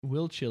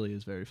Will Chili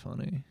is very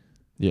funny.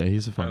 Yeah,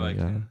 he's a funny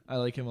guy. I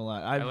like him a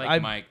lot. I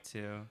like Mike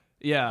too.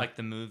 Yeah, like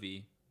the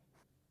movie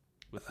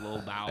with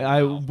Lil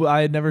Bow.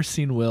 I had never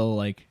seen Will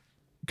like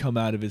come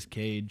out of his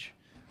cage.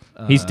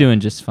 He's doing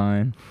just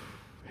fine.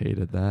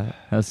 Hated that.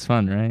 That was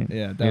fun, right?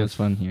 Yeah, that was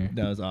fun here.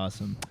 That was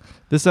awesome.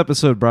 This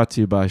episode brought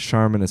to you by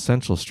Charmin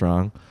Essential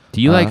Strong.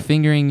 Do you like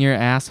fingering your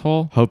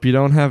asshole? Hope you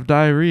don't have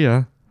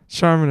diarrhea.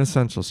 Charmin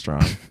Essential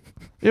Strong.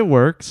 It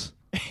works.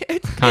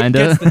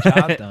 Kinda. It gets the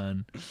job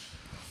done.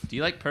 Do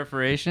you like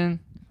perforation?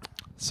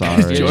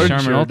 Sorry.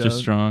 Charmin Ultra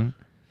Strong.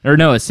 Or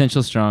no,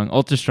 Essential Strong.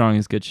 Ultra Strong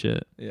is good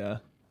shit. Yeah.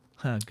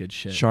 Good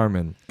shit.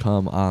 Charmin,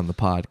 come on the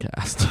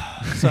podcast.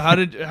 So how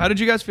did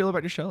you guys feel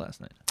about your show last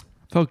night?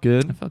 Felt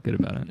good. I felt good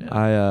about it.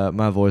 Yeah.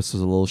 My voice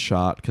was a little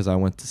shot because I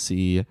went to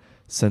see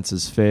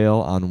Senses Fail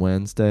on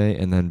Wednesday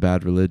and then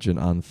Bad Religion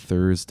on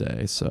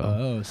Thursday.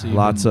 So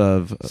lots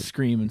of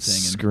screaming,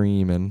 singing,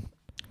 screaming,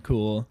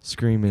 cool,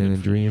 screaming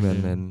and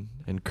dreaming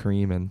and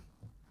creaming.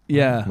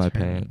 Yeah, my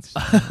pants.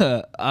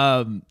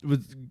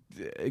 Was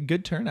a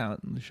good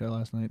turnout in the show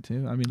last night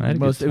too. I mean, it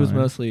was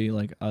mostly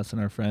like us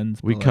and our friends.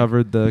 We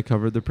covered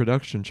the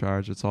production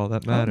charge. It's all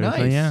that matters. Oh, nice.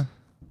 So, yeah.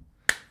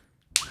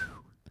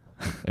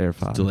 Air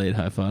five. Delayed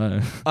high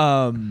five.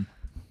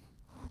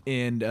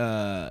 And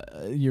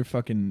your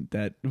fucking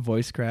that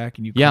voice crack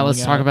and you. Yeah,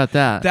 let's talk about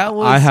that. That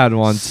was I had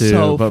one too,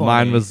 so but funny.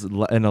 mine was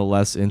in a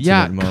less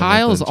intimate moment. Yeah,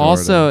 Kyle's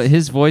also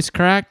his voice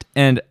cracked,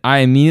 and I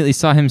immediately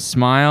saw him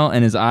smile,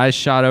 and his eyes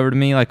shot over to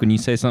me like when you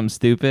say something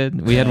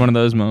stupid. We had one of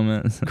those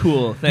moments.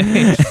 Cool,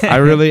 thanks. I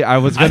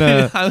was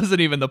gonna. I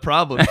wasn't even the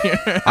problem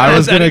here. I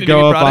was gonna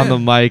go up on the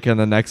mic in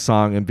the next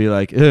song and be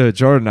like, "Ew,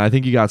 Jordan, I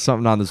think you got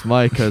something on this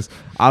mic because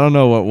I don't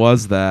know what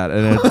was that,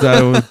 and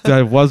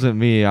that wasn't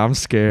me. I'm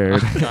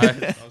scared."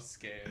 I was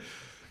scared.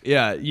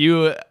 Yeah,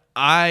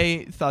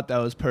 I thought that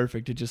was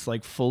perfect to just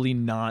like fully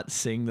not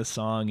sing the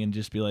song and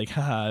just be like,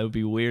 haha, it would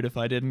be weird if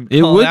I didn't.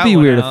 It call would that be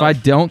one weird out. if I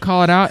don't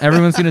call it out.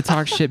 Everyone's gonna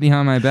talk shit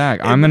behind my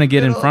back. I'm gonna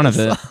get in front of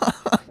it.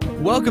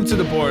 Welcome to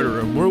the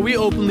Boardroom, where we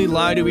openly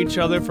lie to each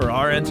other for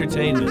our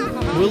entertainment.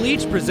 We'll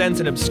each present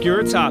an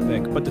obscure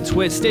topic, but the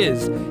twist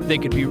is they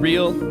could be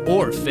real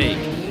or fake.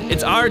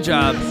 It's our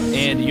job,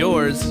 and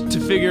yours, to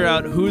figure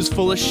out who's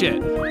full of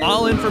shit.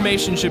 All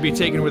information should be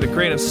taken with a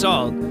grain of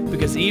salt,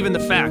 because even the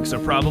facts are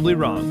probably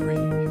wrong.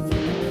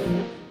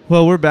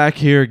 Well, we're back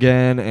here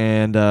again,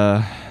 and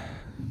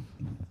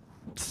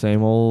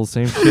same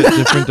shit,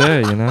 different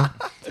day, you know?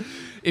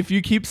 If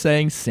you keep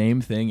saying same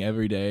thing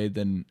every day,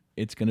 then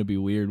it's going to be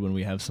weird when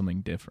we have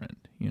something different.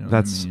 You know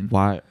That's what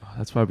I mean?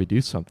 why we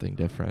do something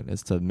different,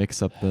 is to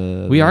mix up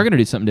We are gonna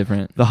do something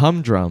different. the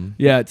humdrum.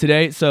 Yeah,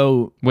 today,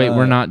 so... Wait,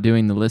 we're not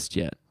doing the list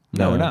yet.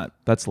 No, we're not.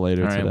 That's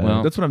later All right, today.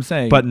 well- That's what I'm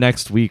saying. But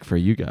next week for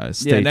you guys.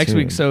 Stay next tuned.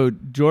 week. So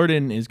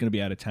Jordan is going to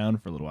be out of town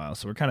for a little while,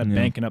 so we're kind of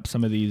banking up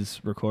some of these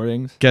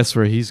recordings. Guess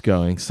where he's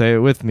going? Say it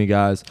with me,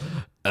 guys.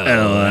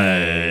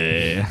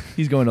 LA.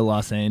 He's going to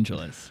Los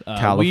Angeles.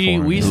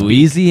 California. We speak,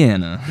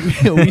 Louisiana.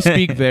 we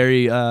speak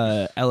very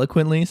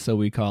eloquently, so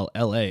we call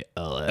LA.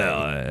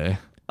 LA.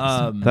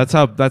 That's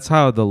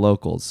how the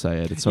locals say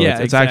it. So Yeah,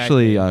 it's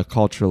actually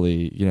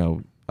culturally,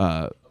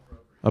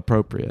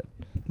 appropriate,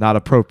 not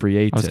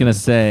appropriated. I was gonna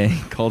say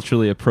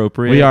culturally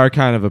appropriate. We are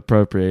kind of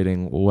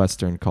appropriating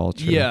Western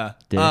culture. Yeah.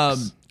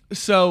 Dicks.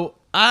 So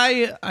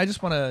I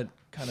just want to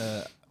kind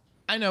of,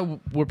 I know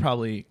we're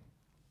probably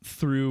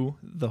through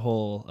the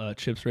whole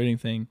chips rating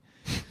thing.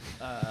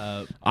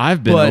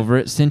 I've been but- over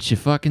it since you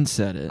fucking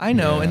said it. I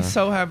know, Yeah. and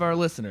so have our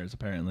listeners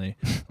apparently.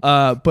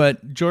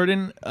 But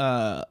Jordan,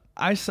 I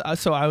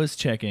was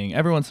checking.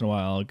 Every once in a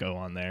while, I'll go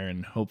on there,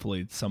 and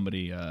hopefully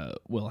somebody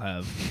will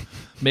have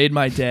made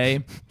my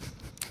day.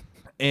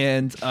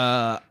 And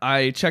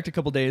I checked a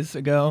couple days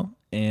ago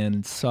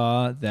and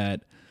saw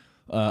that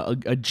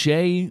a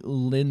J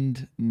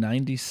Lind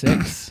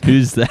 96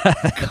 Who's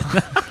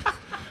that?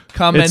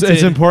 commented.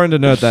 It's important to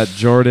note that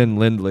Jordan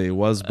Lindley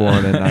was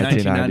born in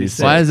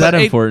 1996. Why is that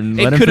But important?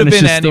 It Let him could have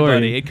finish been his story.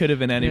 anybody. It could have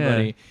been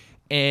anybody.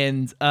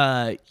 And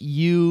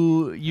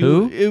you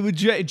Who? It was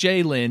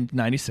Jay Lind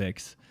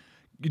 96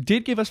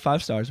 did give us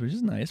 5 stars, which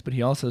is nice. But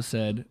he also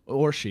said,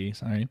 or she,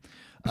 sorry,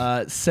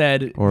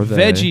 said Or they.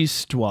 veggie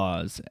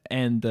straws,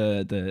 and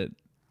the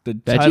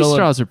Veggie title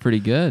straws are pretty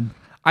good.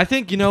 I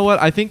think, you know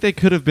what? I think they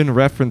could have been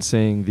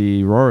referencing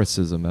the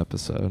Roricism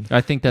episode.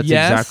 I think that's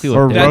Yes. exactly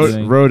Or what they're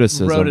doing.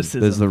 Rhoticism is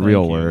the thank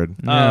real you. word.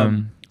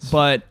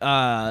 But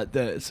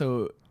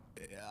so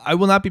I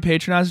will not be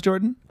patronized,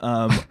 Jordan.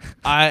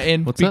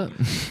 What's up?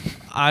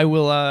 I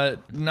will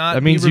not.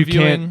 That means be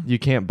reviewing. you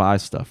can't buy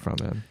stuff from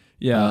him.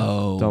 Yeah.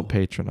 Oh. Don't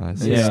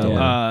patronize. Yeah. his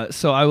store.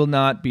 So I will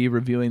not be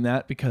reviewing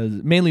that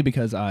mainly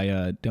because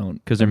I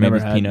don't. 'Cause they're I've made never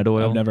with had- peanut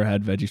oil? I've never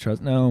had veggie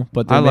straws. No,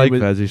 but I they're made like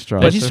with, veggie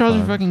straws. Veggie They're straws are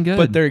fine. fucking good.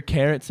 But there are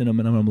carrots in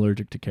them, and I'm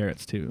allergic to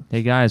carrots too.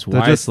 Hey guys,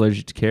 They're why just- is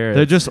allergic to carrots?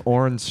 They're just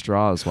orange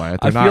straws, Wyatt.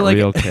 I They're feel not like-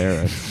 real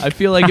carrots. I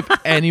feel like if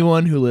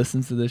anyone who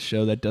listens to this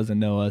show that doesn't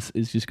know us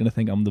is just gonna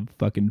think I'm the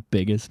fucking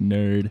biggest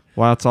nerd.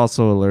 Wyatt's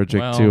also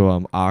allergic Well-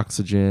 to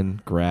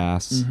oxygen,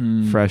 grass,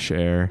 fresh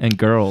air. and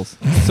girls.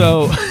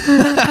 So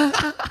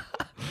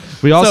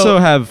We also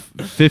have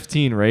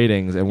 15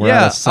 ratings, and we're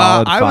at a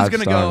solid 5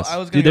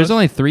 stars. Dude, there's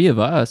only 3 of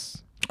us.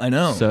 I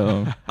know.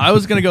 So I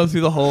was gonna go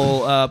through the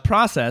whole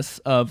process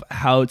of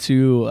how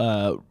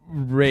to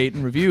rate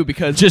and review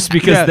because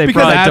probably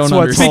don't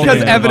understand.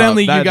 Because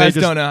evidently you guys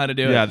don't know how to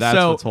do it. Yeah, that's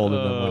what's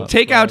holding them up.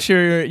 Take out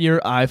your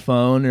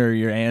iPhone or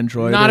your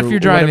Android. Not if you're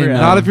driving.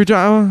 Not if you're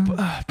driving.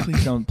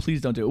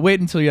 Please don't do it. Wait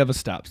until you have a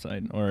stop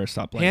sign or a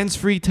stop light.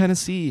 Hands-free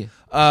Tennessee.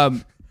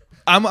 I'm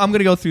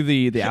gonna go through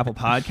the Apple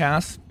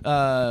Podcast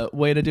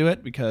way to do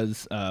it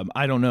because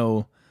I don't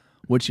know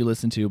what you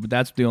listen to, but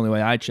that's the only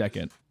way I check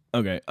it.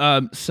 Okay.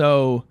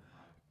 So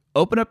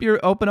open up the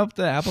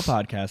Apple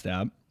Podcast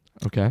app.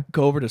 Okay.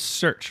 Go over to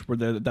search where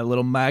that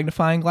little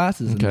magnifying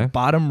glass is in the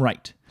bottom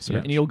right.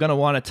 Search. And you're going to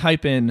want to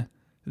type in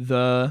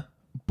the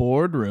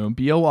boardroom,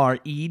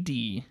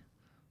 BORED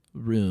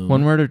room.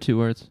 1 word or 2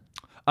 words?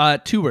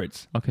 2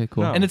 words. Okay,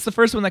 cool. And it's the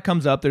first one that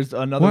comes up. There's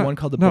another one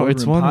called the Boardroom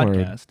it's 1 Podcast.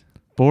 word.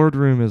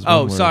 Boardroom is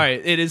 1 word. Sorry.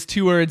 It is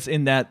 2 words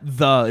in that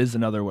the is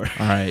another word.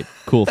 All right,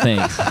 cool.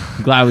 Thanks.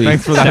 I'm glad we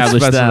Thanks for that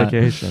established that.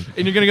 specification.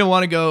 And you're going to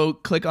want to go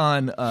click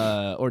on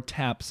or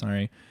tap,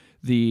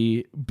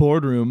 the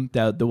boardroom,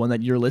 the one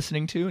that you're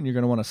listening to, and you're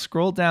going to want to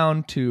scroll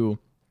down to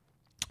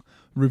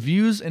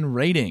reviews and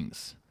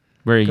ratings.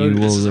 Where you will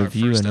this is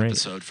review our first and rate.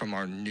 episode from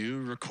our new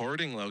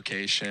recording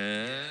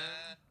location.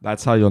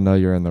 That's how you'll know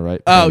you're in the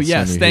right place. Oh, when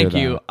yes. Thank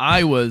hear you. that.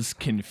 I was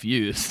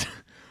confused.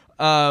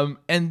 And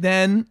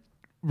then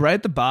right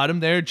at the bottom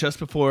there, just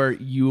before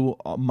you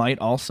might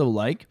also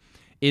like,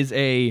 is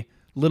a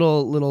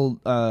little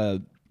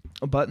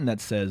button that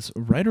says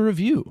write a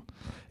review.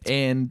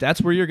 And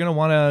that's where you're going to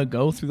want to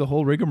go through the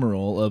whole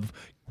rigmarole of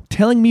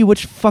telling me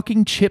which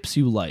fucking chips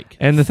you like.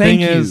 And the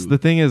thing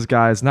is,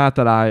 guys, not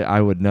that I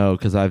would know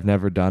because I've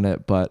never done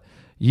it, but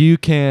you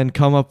can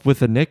come up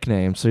with a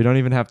nickname, so you don't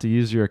even have to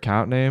use your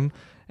account name.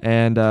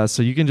 And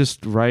so you can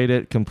just write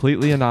it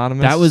completely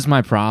anonymous. That was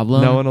my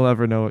problem. No one will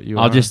ever know what you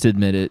are. I'll just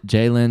admit it.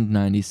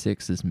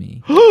 Jayland96 is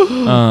me.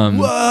 Whoa,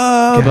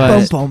 but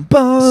bum, bum,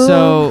 bum.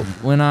 So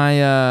when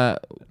I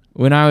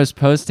was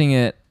posting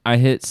it, I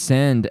hit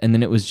send, and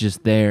then it was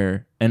just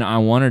there. And I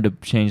wanted to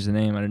change the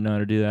name. I didn't know how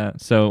to do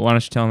that. So why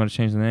don't you tell them how to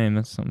change the name?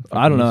 That's something.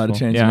 I don't know how to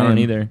change the name. name. I don't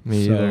either.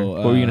 Me So, either.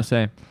 What were you gonna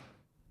say?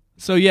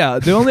 So yeah,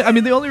 the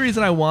only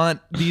reason I want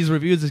these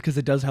reviews is because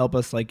it does help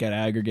us like get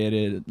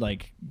aggregated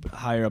like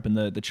higher up in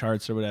the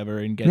charts or whatever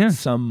and get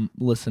some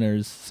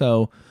listeners.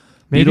 So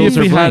Maybe Beatles if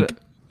we or had,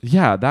 Blink?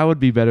 yeah, that would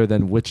be better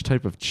than which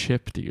type of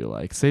chip do you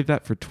like? Save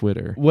that for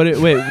Twitter. what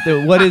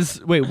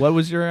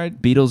was your idea?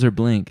 Beatles or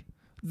Blink?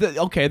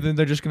 Okay, then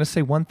they're just gonna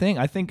say one thing.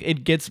 I think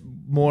it gets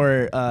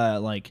more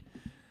like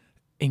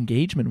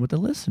engagement with the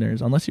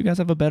listeners, unless you guys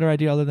have a better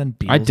idea other than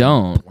Beatles I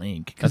don't. and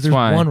Blink. Because That's there's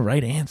why. one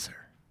right answer.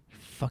 You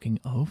fucking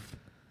oaf.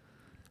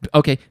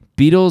 Okay,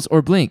 Beatles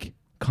or Blink,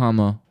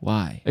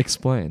 why?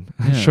 Explain.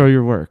 Yeah. Show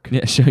your work.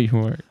 Yeah, show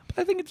your work.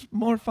 I think it's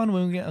more fun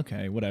when we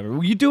get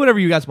whatever. You do whatever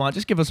you guys want.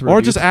 Just give us a review.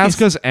 Or just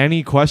ask us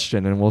any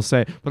question and we'll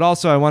say. But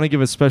also, I want to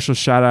give a special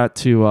shout out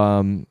to,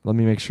 let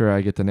me make sure I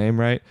get the name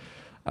right.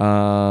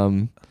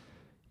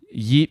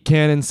 Yeet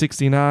Cannon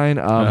 69.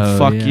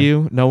 Fuck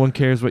you. No one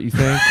cares what you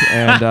think.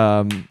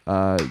 And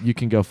you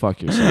can go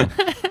fuck yourself.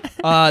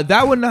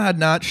 That one had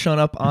not shown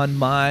up on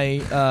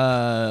my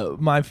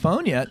my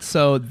phone yet,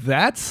 so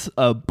that's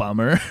a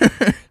bummer.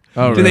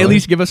 Oh, Did they at really?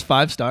 least give us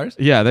 5 stars?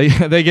 Yeah,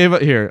 they gave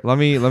it here. Let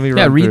me Yeah,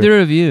 run read through. the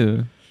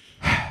review.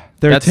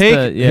 Their That's take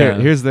the- yeah.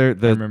 here's the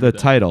remember that.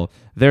 title.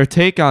 Their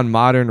take on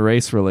modern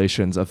race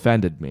relations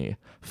offended me.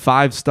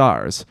 5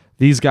 stars.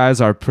 These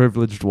guys are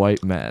privileged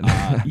white men.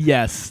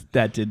 Yes,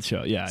 that did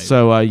show. Yeah.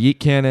 So Yeet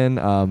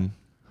Cannon,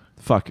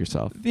 fuck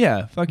yourself.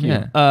 Yeah, fuck you.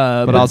 Yeah.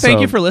 But also-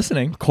 thank you for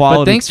listening.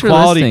 Quality, thanks for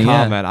quality listening,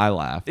 yeah. comment. I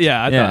laughed.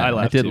 Yeah, I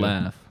laughed did too.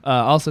 laugh.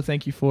 Also,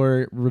 thank you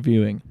for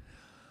reviewing.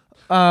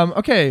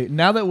 Okay,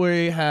 now that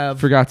we have,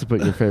 Forgot to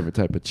put your favorite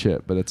type of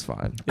chip, but it's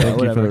fine. Yeah,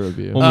 Thank you for whatever. the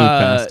review. We'll move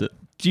past it.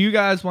 do you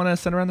guys want to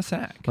send around the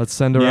sack? Let's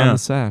send around Yeah. the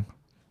sack.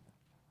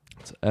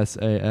 It's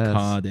SAS.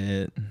 Caught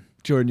it.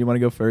 Jordan, you want to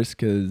go first?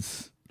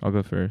 Because I'll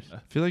go first. I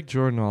feel like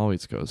Jordan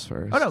always goes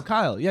first. oh no,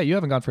 Kyle. Yeah, you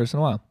haven't gone first in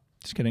a while.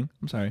 Just kidding.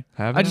 I'm sorry.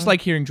 Have I just you?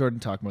 like hearing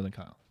Jordan talk more than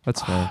Kyle.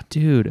 That's fair.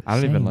 Dude, I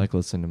don't even same. like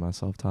listening to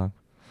myself talk,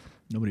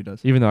 Nobody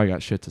does. even though I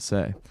got shit to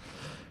say.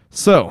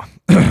 So,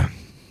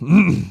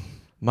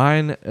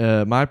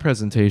 my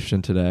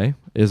presentation today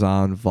is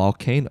on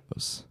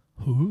volcanoes.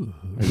 Ooh.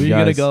 Are Where you are you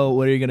gonna guys- go?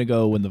 Where are you gonna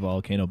go when the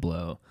volcano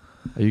blow?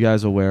 Are you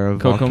guys aware of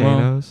Kokomo?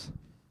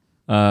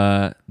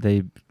 volcanoes?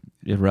 They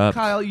erupt.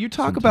 Kyle, you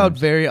talk sometimes. about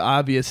very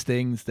obvious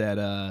things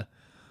that,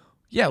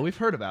 yeah, we've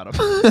heard about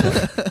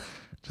them.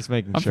 Just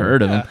making I've sure.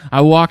 heard of them. I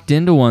walked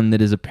into one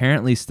that is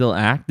apparently still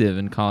active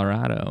in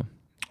Colorado.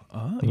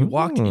 Oh, you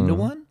walked into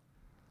one?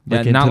 Yeah,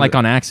 Like not into like the-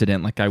 on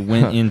accident. Like I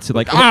went into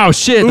like, oh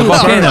shit, the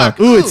volcano.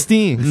 Ooh, it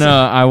stings. No,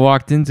 I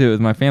walked into it with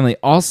my family.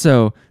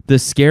 Also, the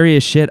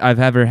scariest shit I've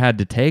ever had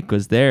to take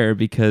was there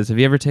because have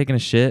you ever taken a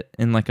shit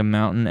in like a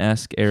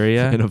mountain-esque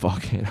area? In a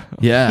volcano.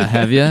 Yeah,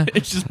 have you?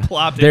 It's just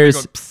plopped in.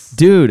 There's,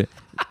 dude,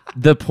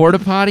 the porta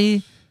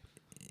potty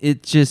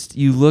it just,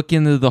 you look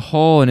into the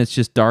hole and it's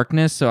just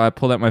darkness. So I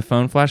pulled out my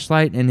phone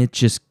flashlight and it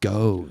just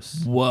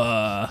goes.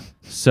 Whoa.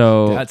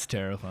 So That's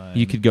terrifying.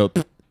 you could go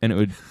and it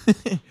would,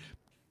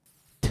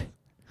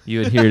 you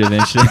would hear it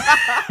eventually.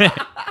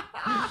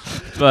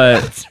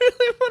 But That's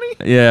really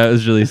funny. yeah, it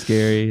was really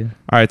scary. All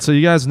right, so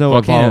you guys know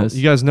Volcanoes.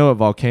 what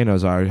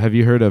volcanoes are. Have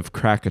you heard of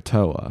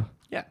Krakatoa?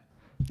 Yeah.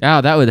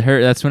 Oh, that would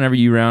hurt. That's whenever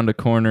you round a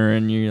corner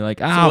and you're like,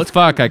 let's-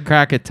 fuck, I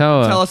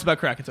Krakatoa. Tell us about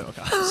Krakatoa.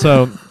 Kyle.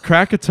 So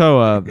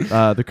Krakatoa,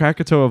 the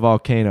Krakatoa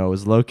volcano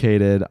is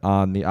located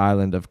on the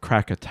island of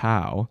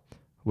Krakatoa,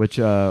 which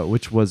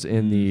was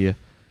in the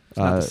It's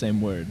not the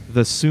same word.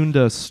 the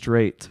Sunda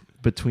Strait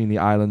between the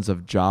islands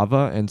of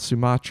Java and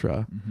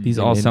Sumatra. These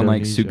in all sound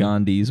like Indonesia.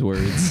 Sugandhi's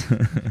words.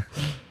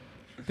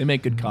 They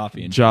make good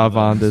coffee in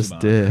Javanda's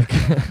Sumatra.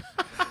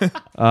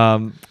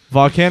 dick.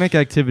 Volcanic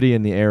activity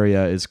in the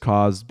area is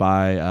caused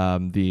by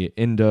the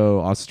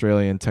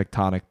Indo-Australian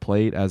tectonic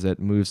plate as it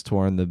moves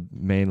toward the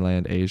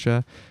mainland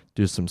Asia.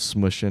 Do some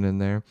smushing in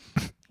there.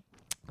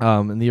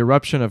 And the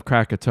eruption of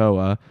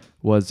Krakatoa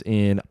was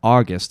in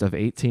August of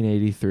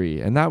 1883.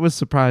 And that was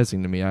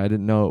surprising to me. I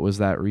didn't know it was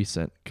that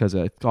recent because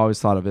I always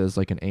thought of it as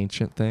like an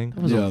ancient thing.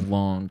 That was Yeah. a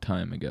long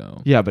time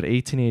ago. Yeah, but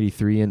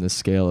 1883 in the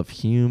scale of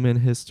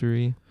human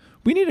history.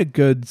 We need a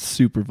good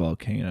super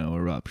volcano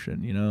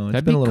eruption. You know,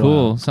 That'd been be a little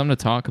cool. while. Something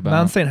to talk about.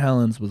 Mount St.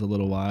 Helens was a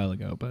little while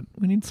ago, but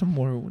we need some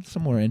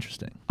more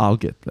interesting. I'll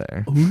get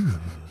there.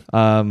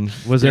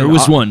 Was There in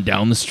was one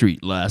down the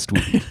street last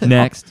week.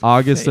 Next.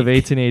 August of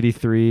Fake.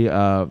 1883,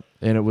 and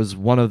it was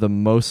one of the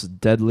most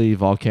deadly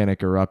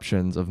volcanic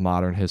eruptions of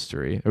modern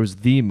history. It was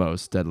the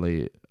most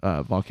deadly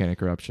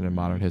volcanic eruption in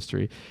modern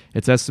history.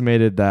 It's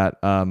estimated that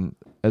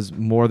as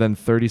more than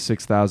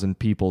 36,000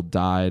 people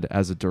died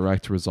as a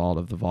direct result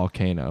of the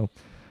volcano.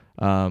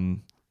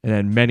 And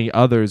then many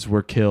others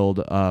were killed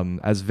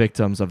as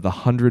victims of the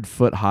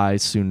 100-foot-high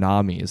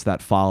tsunamis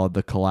that followed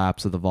the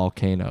collapse of the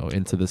volcano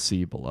into the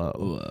sea below.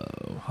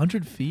 Whoa,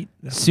 100 feet.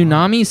 That's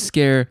Tsunamis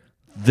scare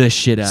the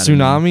shit out of me.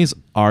 Tsunamis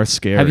are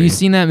scary. Have you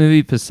seen that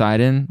movie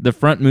Poseidon?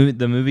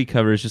 The movie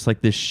cover is just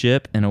like this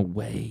ship and a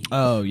wave.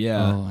 Oh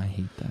yeah. Oh, I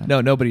hate that.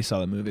 No, nobody saw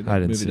the movie. That I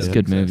didn't movie see it. It's a doesn't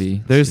good exist.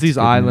 movie. There's It's these a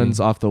good islands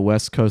movie. off the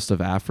west coast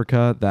of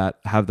Africa that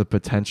have the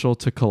potential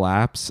to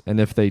collapse, and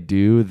if they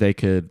do,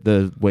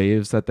 the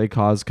waves that they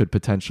cause could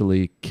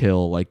potentially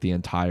kill like the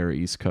entire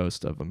east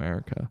coast of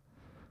America.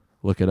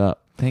 Look it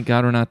up. Thank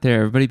God we're not there.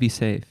 Everybody be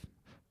safe.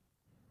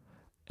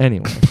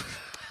 Anyway.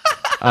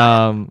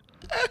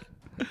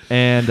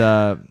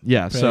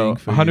 Yeah, so Praying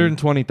for you.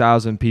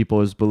 120,000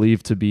 people is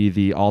believed to be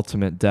the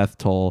ultimate death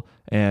toll,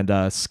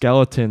 and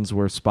skeletons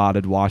were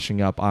spotted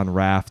washing up on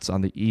rafts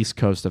on the east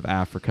coast of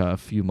Africa a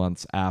few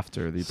months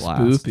after the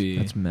blast. Spoopy.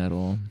 That's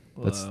metal.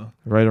 That's Whoa.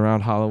 right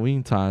around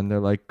Halloween time. They're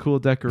like, cool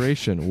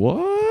decoration.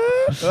 What?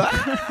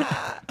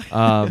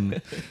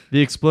 The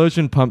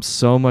explosion pumped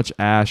so much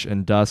ash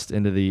and dust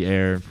into the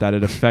air that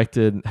it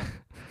affected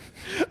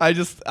I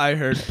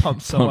heard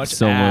pump so Pump much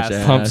so much ass.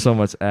 ass. pumped so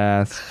much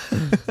ass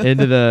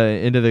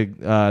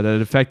that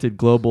it affected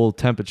global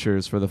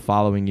temperatures for the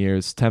following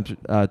years.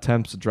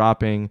 Temps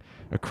dropping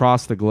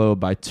across the globe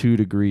by 2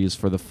 degrees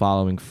for the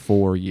following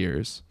 4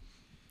 years,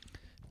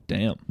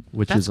 Damn.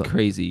 which That's is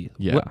crazy.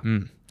 yeah. What?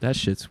 That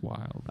shit's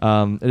wild.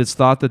 It is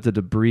thought that the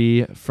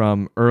debris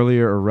from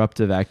earlier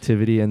eruptive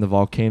activity in the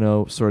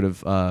volcano sort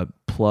of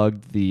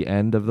plugged the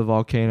end of the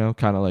volcano,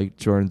 kind of like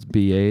Jordan's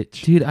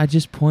BH, Dude, I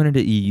just pointed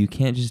at you. You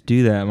can't just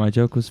do that. My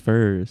joke was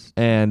first.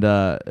 and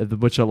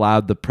which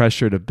allowed the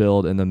pressure to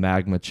build in the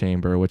magma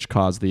chamber, which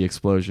caused the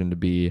explosion to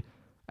be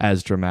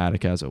as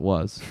dramatic as it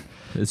was.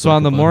 It's So like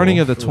on a the morning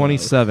butthole. of the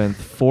 27th,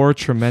 4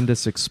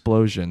 tremendous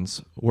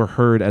explosions were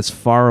heard as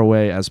far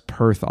away as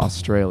Perth,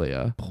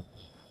 Australia,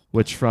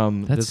 which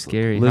from That's this,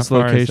 scary. this How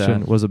far is location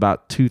that? was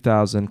about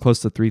 2,000, close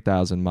to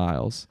 3,000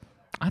 miles.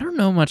 I don't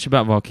know much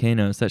about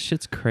volcanoes. That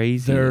shit's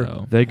crazy, They're-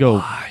 though. They go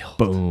Wild.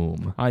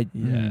 boom. Yeah.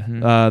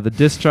 Mhm. The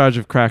discharge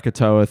of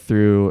Krakatoa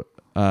threw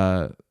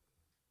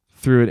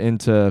it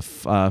into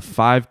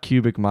 5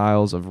 cubic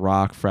miles of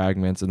rock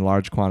fragments and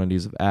large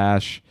quantities of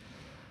ash.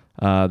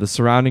 The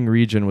surrounding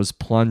region was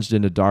plunged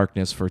into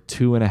darkness for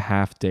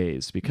 2.5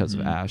 days because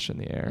of ash in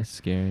the air. That's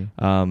scary.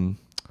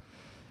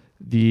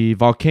 The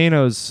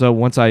volcanoes, so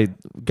once I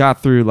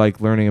got through like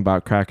learning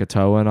about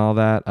Krakatoa and all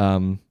that,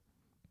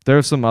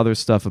 there's some other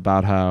stuff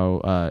about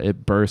how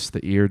it burst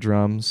the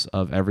eardrums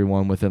of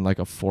everyone within like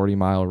a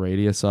 40-mile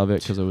radius of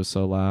it because it was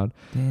so loud.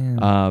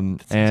 Damn.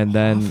 And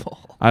then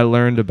I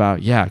learned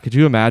about, could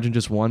you imagine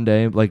just one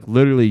day, like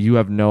literally you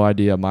have no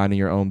idea, minding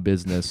your own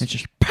business, It's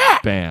just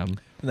bam.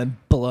 and then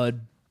blood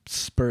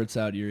spurts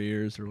out your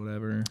ears or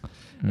whatever.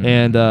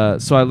 And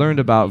so I learned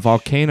about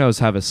volcanoes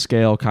have a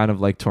scale kind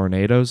of like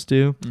tornadoes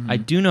do. I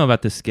do know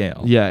about the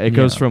scale. Yeah, it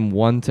goes from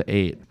 1 to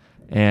 8.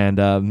 And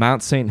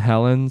Mount St.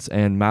 Helens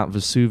and Mount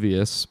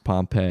Vesuvius,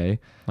 Pompeii,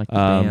 Like the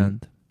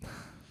band.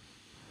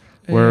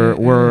 were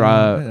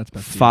that's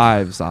about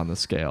 5s on the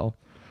scale.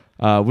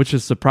 which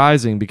is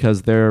surprising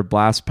because their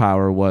blast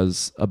power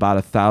was about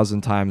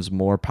 1,000 times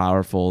more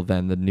powerful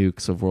than the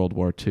nukes of World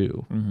War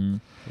II.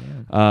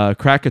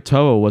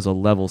 Krakatoa was a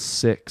level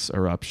 6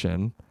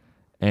 eruption,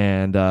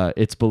 and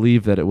it's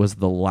believed that it was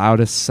the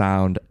loudest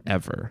sound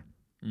ever.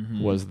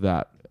 Was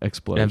that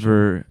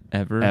explosion?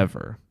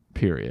 Ever.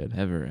 Period.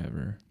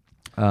 Ever.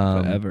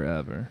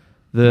 Ever.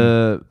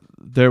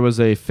 There was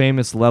a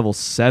famous level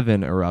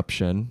 7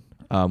 eruption,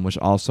 which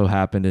also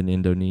happened in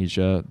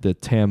Indonesia, the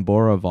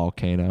Tambora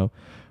volcano,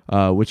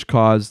 which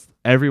caused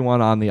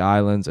everyone on the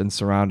islands and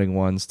surrounding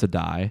ones to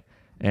die.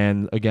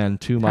 And again,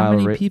 2 mile. How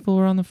many people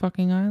were on the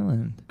fucking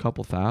island?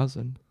 Couple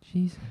thousand.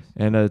 Jesus.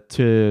 And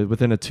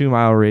within a 2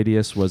 mile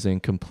radius was in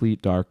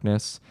complete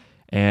darkness,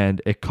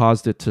 and it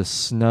caused it to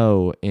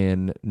snow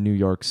in New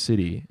York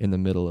City in the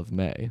middle of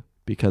May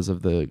because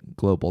of the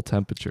global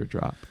temperature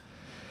drop.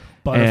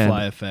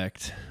 Butterfly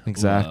effect.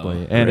 Exactly.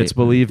 Whoa. And Great it's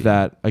believed movie.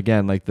 that,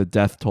 again, like the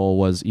death toll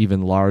was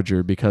even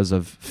larger because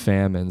of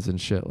famines and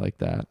shit like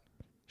that.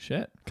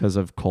 Shit. Because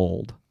of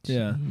cold.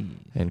 Yeah.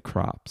 And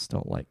crops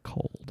don't like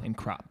cold. And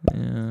crop.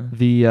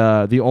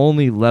 Yeah. The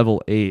only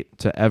level 8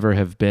 to ever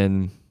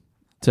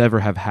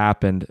have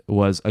happened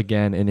was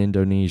again in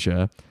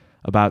Indonesia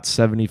about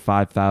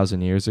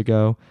 75,000 years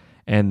ago,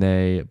 and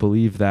they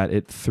believe that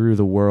it threw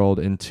the world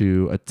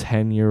into a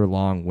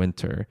 10-year-long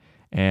winter,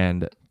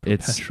 and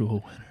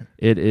Perpetual winter.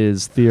 it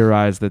is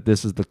theorized that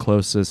this is the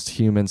closest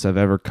humans have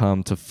ever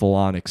come to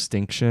full-on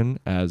extinction,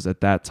 as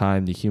at that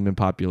time the human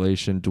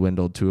population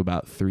dwindled to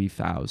about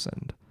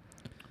 3,000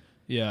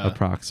 Yeah.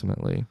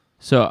 approximately.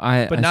 So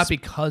But not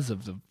because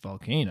of the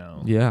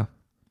volcano. Yeah.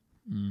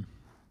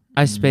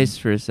 I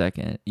spaced for a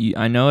second.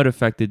 I know it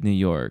affected New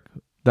York.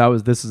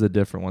 This is a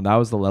different one. That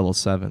was the level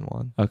 7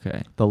 one.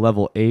 Okay. The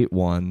level 8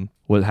 one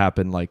would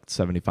happen like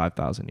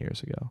 75,000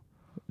 years ago.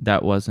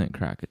 That wasn't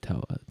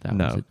Krakatoa. That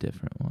No. was a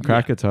different one.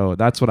 Krakatoa,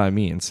 that's what I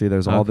mean. See,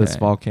 there's all this Okay.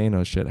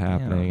 volcano shit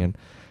happening, Yeah. and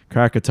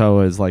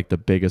Krakatoa is like the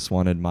biggest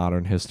one in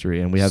modern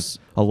history, and we have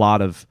a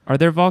lot of... Are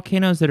there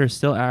volcanoes that are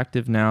still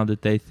active now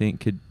that they think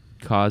could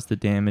cause the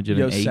damage of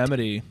an 8?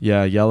 Yosemite.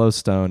 Yeah,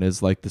 Yellowstone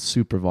is like the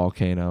super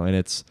volcano, and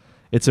it's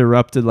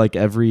erupted like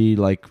every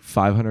like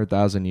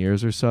 500,000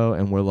 years or so,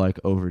 and we're like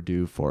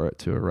overdue for it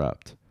to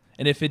erupt.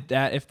 And if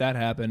that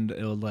happened,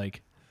 it would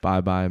like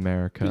Bye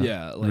America.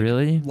 yeah, like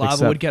Really? lava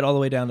Except- would get all the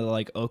way down to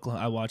like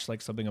Oklahoma. I watched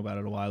like something about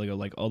it a while ago,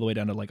 like all the way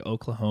down to like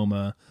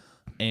Oklahoma,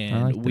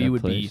 and like we that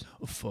would place.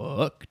 be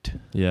fucked.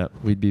 Yeah,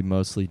 we'd be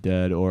mostly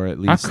dead, or at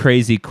How least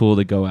crazy cool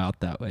to go out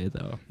that way,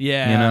 though.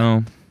 Yeah, You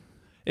know,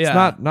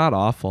 yeah. it's not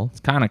awful.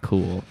 it's kind of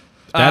cool.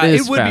 That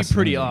is it would be pretty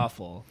fascinating.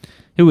 awful.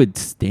 It would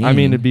sting. I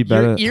mean, it'd be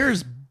better. Your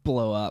ears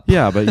blow up.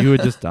 Yeah, but you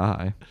would just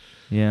die.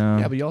 Yeah.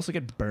 Yeah, but you also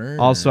get burned.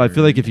 Also, I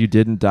feel like if you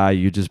didn't die,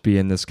 you'd just be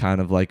in this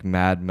kind of like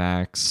Mad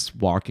Max,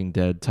 Walking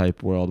Dead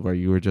type world where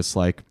you were just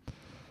like,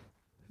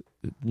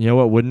 you know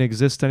what wouldn't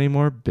exist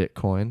anymore?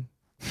 Bitcoin.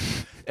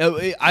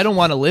 I don't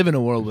want to live in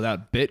a world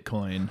without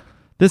Bitcoin.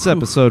 This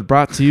episode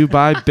brought to you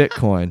by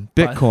Bitcoin.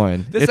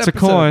 Bitcoin. This It's a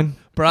episode coin.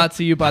 Brought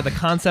to you by the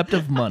concept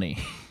of money.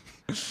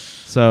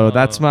 So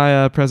that's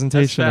my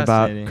presentation That's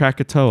about fascinating.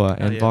 Krakatoa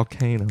and yeah.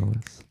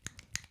 volcanoes.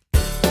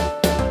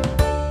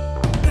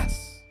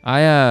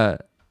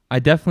 I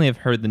definitely have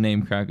heard the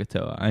name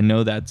Krakatoa. I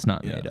know that's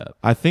not made up.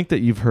 I think that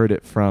you've heard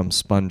it from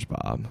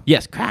SpongeBob.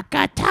 Yes,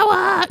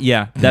 Krakatoa.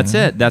 Yeah, that's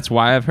it. That's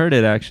why I've heard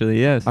it. Actually,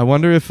 yes. I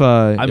wonder if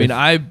I mean,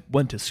 I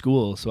went to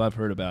school, so I've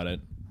heard about it.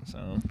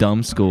 So,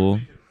 Dumb school.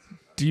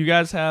 do you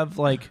guys have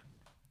like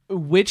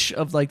which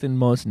of like the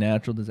most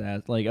natural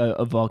disaster, like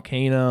a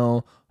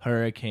volcano,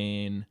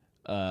 hurricane?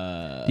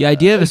 The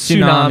idea of a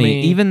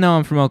tsunami, even though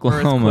I'm from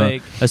Oklahoma,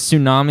 earthquake. a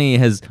tsunami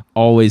has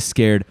always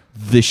scared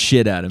the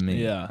shit out of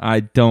me. Yeah.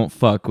 I don't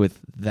fuck with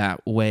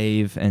that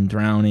wave and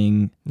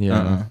drowning.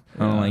 Yeah. I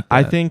don't like that.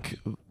 I think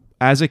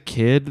as a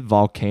kid,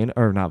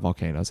 not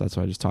volcanoes, that's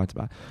what I just talked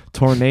about.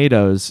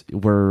 Tornadoes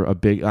were a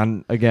big,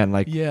 again,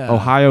 like Yeah.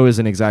 Ohio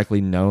isn't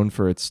exactly known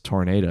for its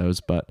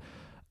tornadoes, but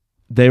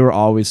they were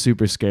always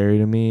super scary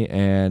to me.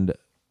 And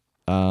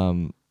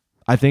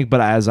I think,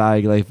 but as I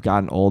like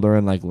gotten older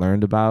and like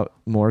learned about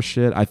more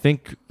shit, I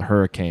think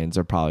hurricanes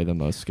are probably the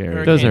most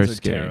scary. Those Hurricanes are are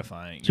scary.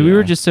 terrifying. So we Yeah.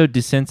 were just so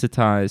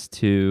desensitized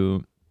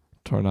to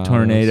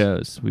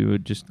tornadoes. We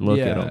would just look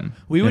at them.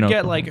 We would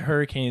get like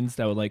hurricanes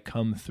that would like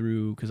come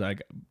through because I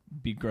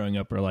be growing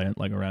up or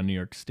like around New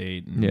York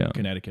State and Yeah.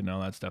 Connecticut and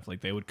all that stuff.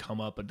 Like they would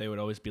come up, but they would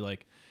always be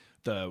like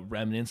the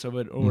remnants of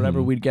it or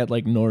whatever. We'd get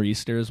like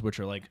nor'easters, which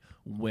are like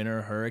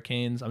winter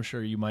hurricanes. I'm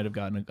sure you might have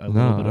gotten a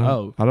little bit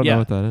of. I don't yeah. know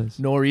what that is.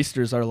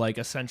 Nor'easters are like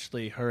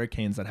essentially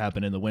hurricanes that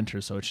happen in the winter,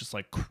 so it's just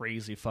like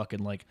crazy fucking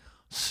like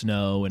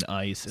snow and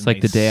ice. It's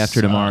like the day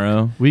after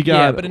tomorrow. We got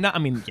Yeah, but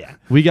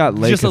we got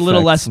lake just a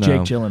little effect less snow.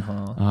 Jake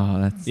Gyllenhaal.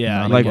 Oh, that's Yeah,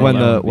 not a Like good when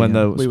one the to when be the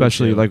in. We would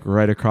especially too. like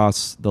right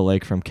across the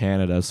lake from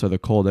Canada, so the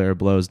cold air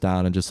blows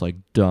down and just like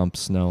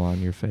dumps snow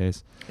on your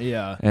face.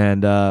 Yeah.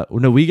 And no,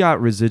 we got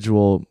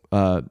residual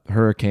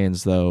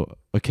hurricanes though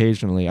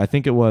occasionally. I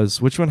think it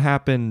was, which one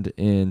happened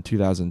in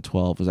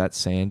 2012? Was that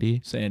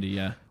Sandy? Sandy,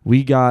 yeah.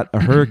 We got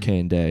a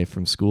hurricane day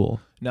from school.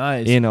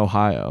 Nice. in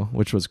Ohio,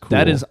 which was cool.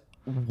 That is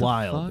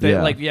wild.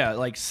 Yeah.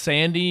 Like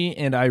Sandy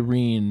and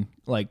Irene,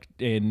 like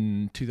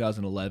in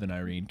 2011,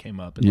 Irene came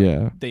up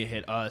and like, they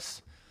hit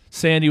us.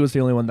 Sandy was the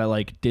only one that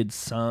like did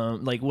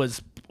some like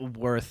was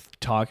worth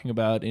talking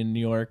about in New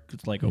York.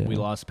 It's like we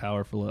lost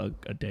power for like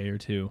a day or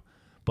two,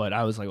 but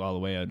I was like all the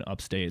way in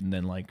upstate, and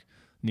then like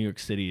New York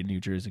City and New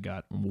Jersey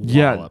got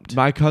walloped.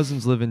 My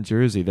cousins live in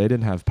Jersey. They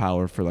didn't have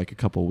power for like a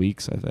couple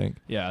weeks, I think.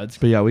 Yeah,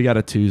 but yeah, we got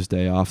a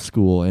Tuesday off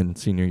school in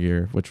senior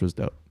year, which was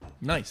dope.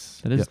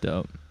 Nice. That is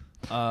dope.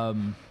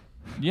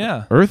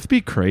 Yeah. Earth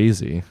be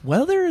crazy.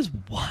 Weather is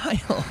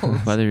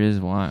wild. Weather is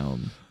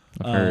wild.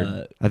 I've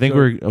heard. I think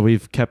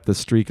we've kept the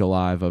streak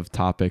alive of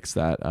topics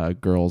that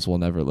girls will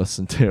never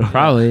listen to.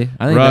 Probably.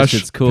 I think Rush,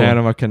 that's cool.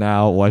 Panama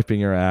Canal, wiping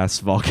your ass,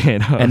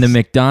 volcanoes, And the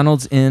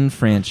McDonald's Inn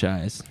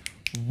franchise.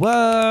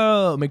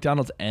 Whoa,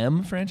 McDonald's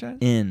M franchise?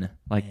 Inn,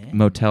 like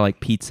motel,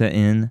 like Pizza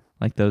Inn,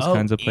 like those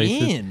kinds of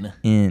places.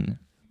 Inn.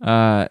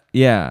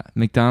 Yeah,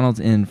 McDonald's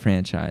Inn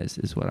franchise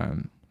is what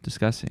I'm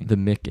discussing. the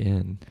Mick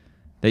Inn.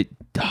 They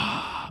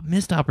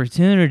missed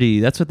opportunity.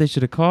 That's what they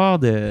should have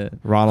called it.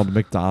 Ronald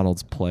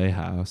McDonald's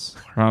Playhouse.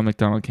 Ronald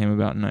McDonald came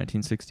about in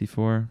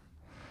 1964.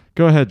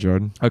 Go ahead,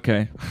 Jordan.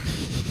 Okay,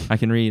 I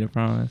can read. I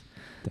promise.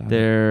 Damn.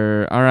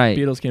 They're all right.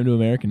 Beatles came to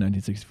America in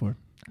 1964.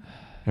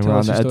 And Tell we're on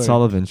us the your Ed story.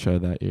 Sullivan show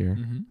that year.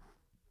 Mm-hmm.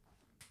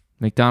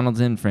 McDonald's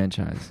Inn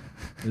franchise.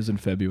 It was in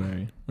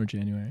February or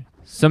January.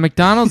 So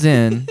McDonald's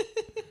Inn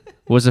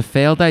was a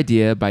failed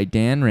idea by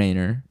Dan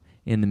Rayner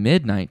in the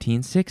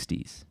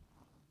mid-1960s.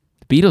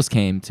 The Beatles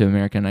came to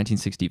America in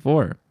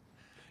 1964.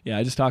 Yeah,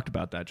 I just talked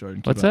about that,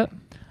 Jordan. Keep What's up.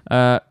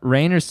 up?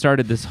 Rayner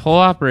started this whole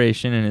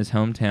operation in his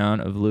hometown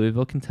of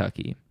Louisville,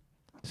 Kentucky.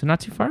 So not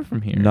too far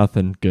from here.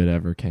 Nothing good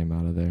ever came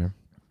out of there.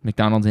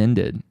 McDonald's Inn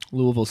did.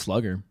 Louisville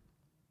Slugger.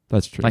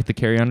 That's true. Like the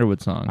Carrie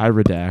Underwood song. I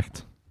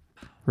redact.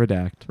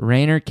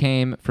 Rayner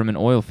came from an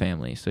oil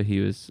family, so he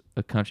was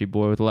a country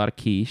boy with a lot of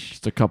quiche.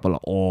 Just a couple of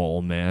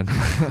old man.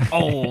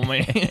 Oh,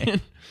 man.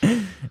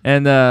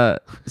 And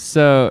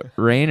so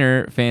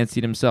Rayner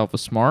fancied himself a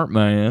smart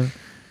man,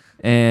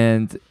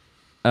 and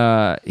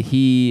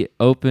he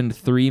opened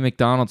 3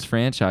 McDonald's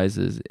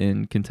franchises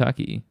in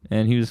Kentucky,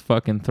 and he was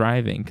fucking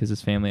thriving because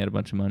his family had a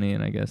bunch of money,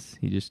 and I guess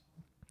he just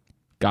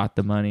got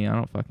the money. I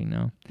don't fucking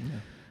know.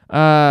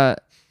 Yeah.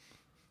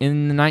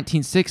 In the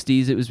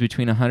 1960s, it was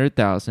between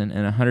 $100,000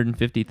 and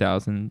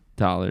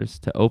 $150,000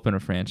 to open a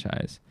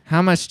franchise.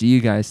 How much do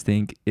you guys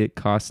think it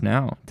costs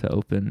now to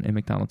open a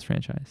McDonald's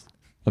franchise?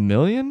 $1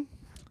 million?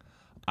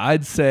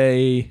 I'd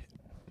say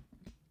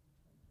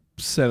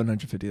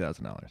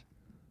 $750,000.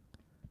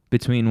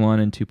 Between $1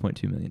 and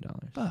 $2.2 million.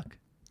 Fuck.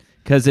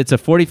 Because it's a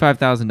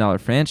 $45,000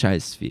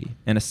 franchise fee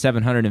and a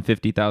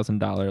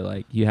 $750,000,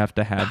 like, you have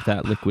to have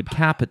that liquid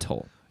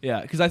capital.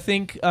 Yeah, because I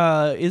think isn't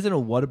a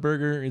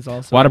Whataburger is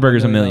also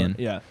Whataburger's $1 million.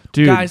 Yeah,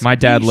 Dude, guys, my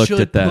dad we looked should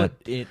at that.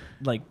 Put it,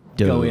 like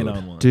go in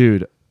on one.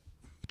 Dude,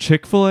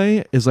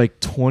 Chick-fil-A is like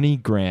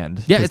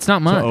 $20,000. Yeah, it's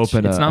not much. To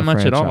open It's not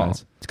much at all.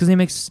 franchise. It's because they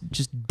make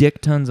just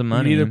dick tons of You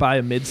money. can either buy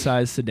a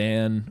mid-sized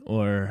sedan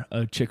or a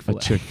A Chick-fil-A.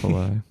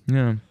 Chick-fil-A.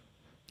 Yeah.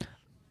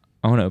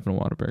 I want to open a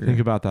Whataburger. Think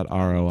about that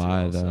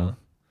ROI, though.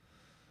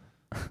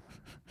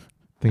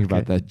 Think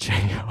about that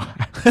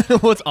JOI.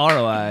 What's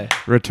ROI?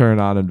 Return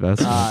on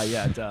investment.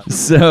 Yeah, duh.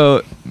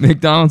 So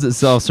McDonald's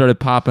itself started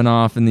popping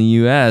off in the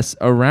U.S.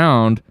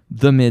 around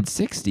the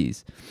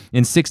mid-'60s.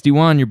 In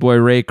 61, your boy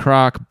Ray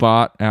Kroc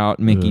bought out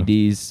Mickey Ugh.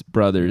 D's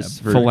brothers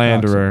for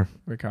Philanderer.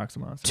 Rick Cox a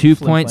monster.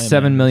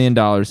 $2.7 million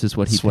is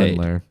what he paid.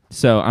 Swindler.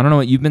 So I don't know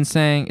what you've been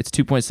saying. It's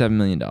 $2.7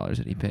 million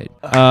that he paid.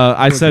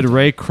 I said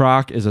Ray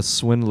Kroc is a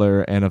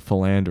swindler and a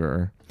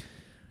philanderer.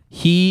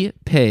 He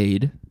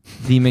paid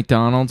the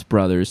McDonald's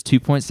brothers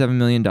 $2.7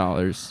 million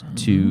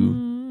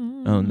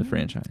to own the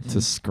franchise.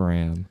 To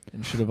scram.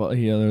 And should have.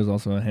 There was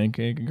also a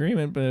Pancake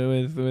Agreement, but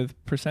with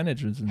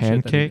percentages and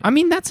Pancake? shit. I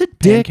mean, that's a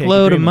dick Pancake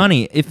load of Agreement.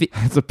 money. If it,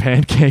 It's a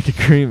Pancake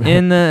Agreement.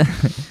 in the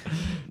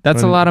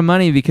that's a lot of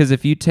money because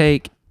if you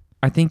take,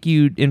 I think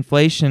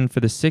inflation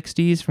for the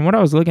 60s, from what I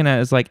was looking at,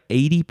 is like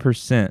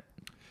 80%.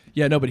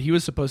 Yeah, no, but he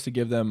was supposed to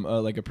give them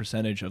like a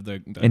percentage of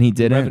the And he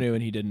didn't? revenue,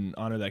 and he didn't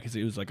honor that because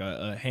it was like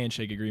a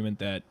handshake agreement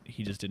that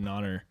he just didn't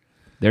honor.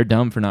 They're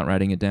dumb for not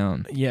writing it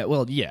down. Yeah,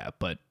 well, yeah,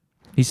 but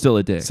He's still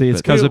a dick. See, it's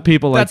but- because of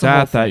people like That's the whole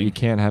that thing. you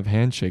can't have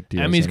handshake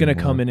deals. Emmy's gonna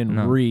anymore. come in and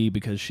No.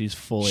 because she's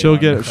fully. She'll on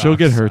get the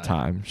her Crocs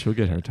time. side. She'll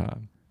get her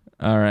time.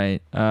 All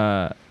right.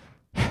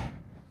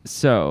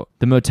 So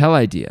the motel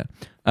idea.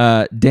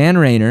 Dan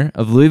Rayner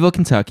of Louisville,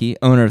 Kentucky,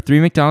 owner of 3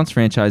 McDonald's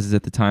franchises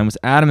at the time, was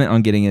adamant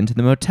on getting into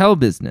the motel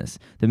business.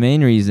 The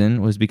main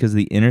reason was because of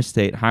the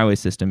interstate highway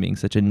system being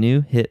such a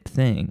new hit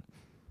thing,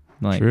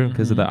 like True.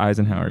 because of the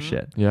Eisenhower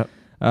shit. Yep.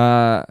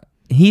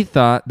 He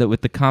thought that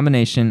with the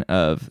combination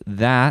of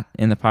that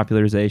and the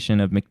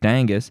popularization of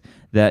McDangus,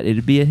 that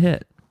it'd be a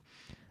hit.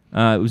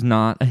 It was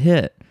not a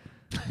hit.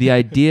 The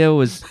idea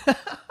was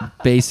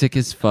basic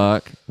as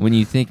fuck. When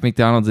you think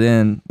McDonald's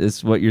Inn,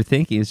 is what you're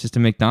thinking. It's just a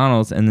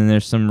McDonald's, and then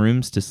there's some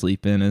rooms to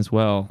sleep in as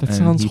well. That And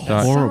sounds he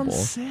thought- horrible.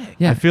 Sounds sick.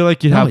 Yeah, I feel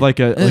like you'd No, have like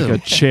ew. a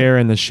chair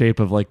in the shape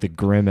of like the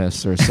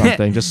Grimace or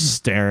something, just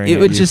staring. it at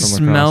would you just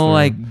from across smell the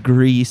like room.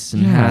 grease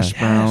and Yeah. hash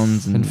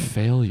browns and and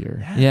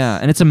failure. yeah,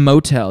 and it's a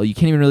motel. You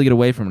can't even really get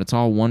away from it. It's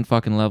all one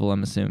fucking level.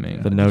 I'm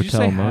assuming. The Did you say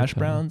no-tell hash motel.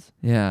 browns?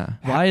 Yeah,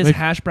 Why is Mc-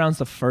 hash browns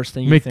the first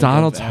thing you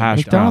McDonald's think of? hash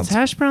McDonald's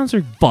browns. hash browns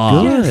are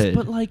Fuck. good. Yes,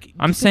 but like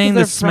I'm think saying of the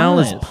their smell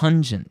is fries.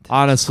 pungent.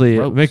 Honestly,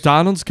 Gross.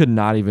 McDonald's could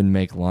not even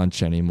make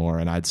lunch anymore,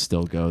 and I'd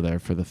still go there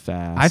for the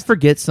fast. I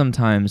forget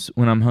sometimes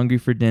when I'm hungry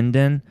for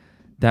din.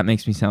 That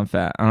makes me sound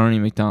fat. I don't eat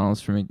McDonald's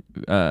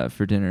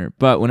for dinner.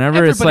 But whenever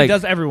Everybody it's like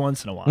does every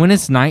once in a while. when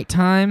it's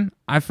nighttime,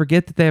 I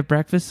forget that they have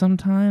breakfast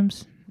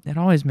sometimes. It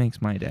always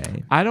makes my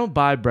day. I don't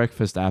buy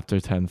breakfast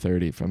after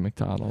 10:30 from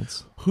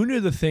McDonald's. Who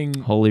knew the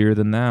thing? Holier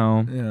than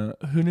thou. Yeah,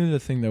 who knew the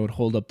thing that would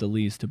hold up the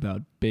least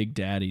about Big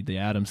Daddy, the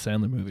Adam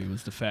Sandler movie,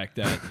 was the fact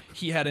that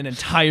he had an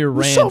entire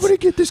rant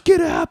get this kid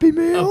a Happy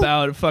Meal.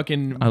 about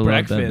fucking I love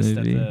that breakfast. At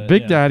movie. the,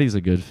 Big yeah. Daddy's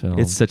a good film.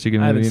 It's such a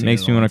good I haven't movie. It seen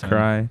makes it me in a want to long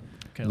cry.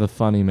 Okay. the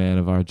funny man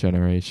of our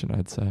generation,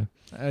 I'd say.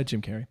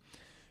 Jim Carrey.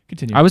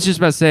 Continue. I was just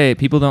about to say,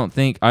 people don't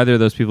think either of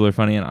those people are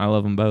funny, and I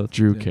love them both.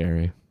 Drew Yeah.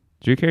 Carey.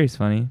 Drew Carey's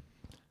funny.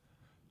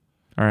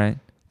 All right.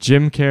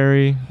 Jim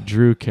Carrey,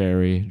 Drew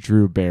Carey,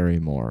 Drew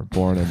Barrymore,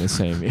 born in the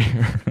same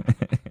year.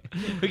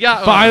 We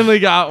got Finally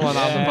got one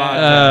on the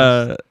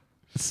podcast.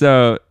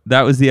 So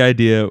that was the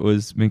idea,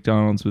 was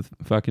McDonald's with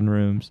fucking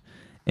rooms.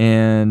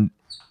 And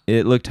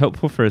it looked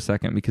hopeful for a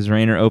second because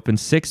Rayner opened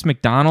 6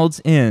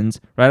 McDonald's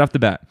Inns right off the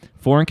bat.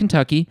 4 in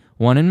Kentucky,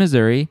 1 in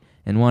Missouri,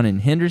 and 1 in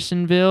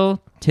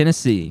Hendersonville,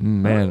 Tennessee.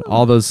 Man,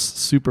 all those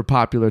super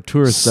popular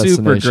tourist Super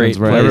destinations great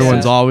where places.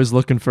 everyone's always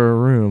looking for a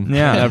room.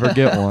 Yeah. Never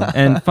get one.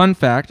 And fun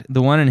fact,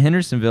 the one in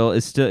Hendersonville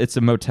is it's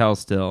a motel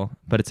still,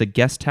 but it's a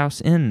guest house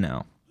inn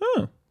now.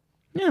 Oh.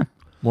 Yeah.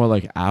 More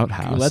like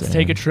outhouse. Let's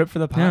take a trip for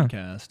the Yeah.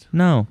 podcast.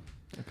 No.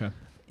 Okay.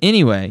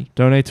 Anyway,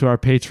 Donate to our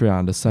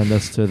Patreon to send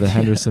us to the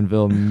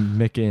Hendersonville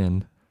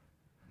McInn.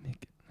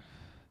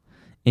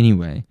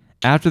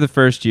 After the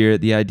first year,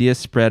 the idea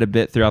spread a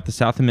bit throughout the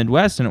South and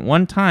Midwest, and at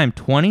one time,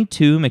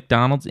 22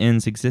 McDonald's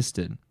Inns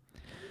existed.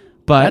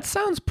 But That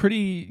sounds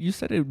pretty. You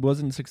said it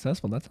wasn't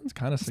successful. That sounds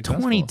kind of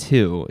successful.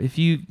 22. If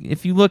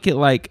you look at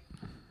like,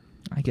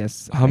 I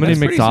guess How many That's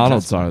pretty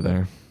McDonald's successful. are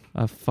there?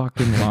 a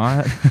fucking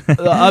lot.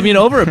 I mean,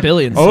 over 1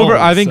 billion. Over,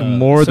 sold, I think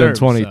more than served,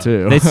 so.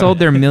 22. They sold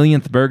their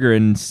millionth burger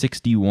in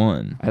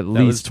 61. At was-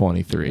 least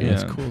 23.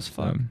 That's cool as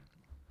fuck.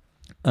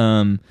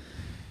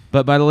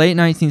 But by the late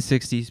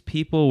 1960s,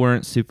 people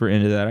weren't super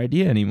into that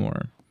idea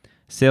anymore.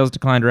 Sales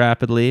declined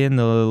rapidly in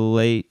the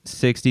late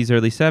 60s,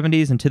 early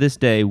 70s, and to this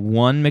day,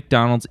 1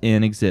 McDonald's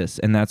Inn exists,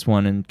 and that's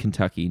one in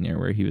Kentucky near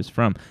where he was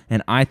from.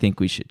 And I think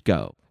we should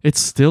go. It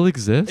still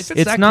exists? If it's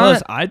It's that not-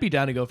 close, I'd be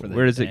down to go for that.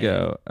 Where does it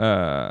go?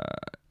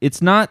 It's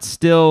not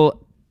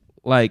still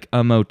like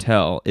a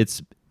motel.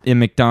 It's in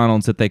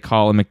McDonald's that they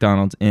call a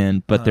McDonald's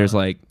Inn, but there's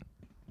like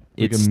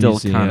Like it's a still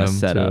kind of museum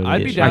set to up. it.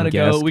 I'd be I down to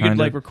go. guess, We could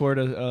kinda. like record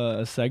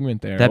a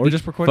segment there, That'd or be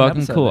just record an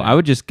fucking episode cool. there. I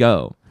would just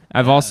go.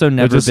 I've also They're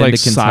never just been like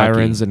to Kentucky.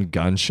 sirens and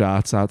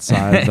gunshots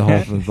outside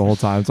the whole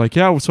time. It's like,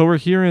 yeah, so we're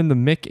here in the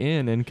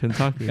McInn in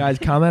Kentucky. Guys,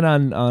 comment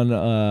on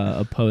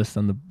a post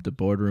on the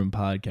Boardroom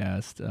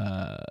podcast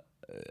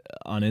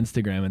on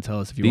Instagram and tell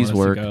us if you These want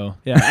us work. to go.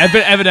 Yeah,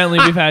 evidently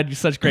we've had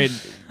such great.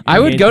 I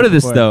would go to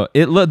this engagement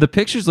though. The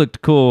pictures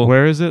looked cool.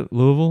 Where is it?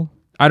 Louisville?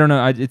 I don't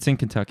know. It's in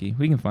Kentucky.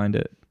 We can find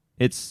it.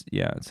 It's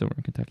somewhere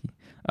in Kentucky.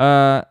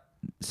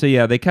 So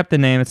yeah, they kept the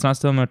name. It's not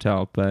still a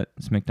motel, but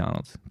it's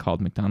McDonald's,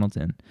 called McDonald's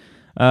Inn.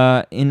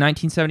 In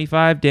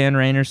 1975, Dan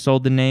Rayner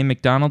sold the name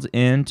McDonald's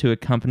Inn to a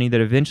company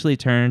that eventually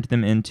turned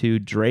them into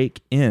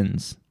Drake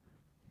Inns.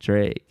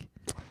 Drake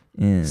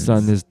Inns.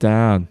 Sun is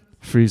down.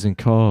 Freezing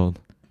cold.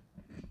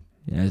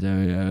 Yes, I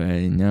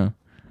already know.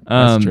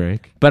 That's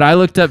Drake. But I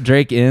looked up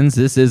Drake Inns.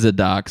 This is a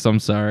doc, so I'm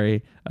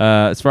sorry.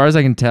 As far as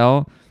I can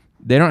tell,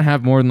 they don't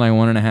have more than like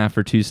 1.5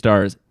 or 2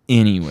 stars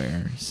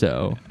anywhere.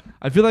 So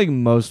I feel like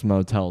most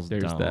motels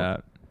there's don't.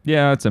 that.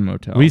 Yeah, it's a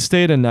motel. We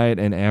stayed a night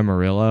in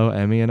Amarillo,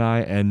 Emmy and I,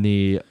 and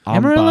the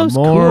Amarillo's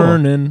cool.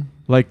 morning.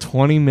 like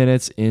 20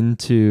 minutes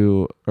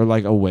into or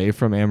like away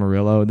from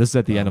Amarillo. This is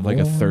at the end of like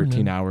a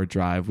 13-hour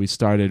drive. We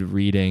started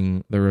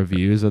reading the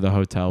reviews of the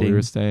hotel we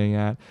were staying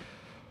at.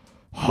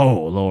 Oh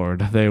Lord,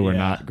 they were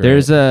not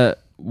great.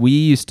 We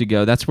used to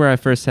go. That's where I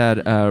first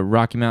had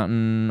Rocky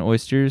Mountain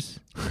oysters.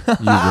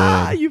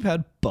 You've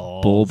had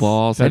balls. Bull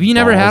balls. Had Have you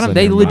never had balls them? in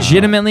They your mouth.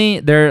 legitimately,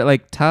 they're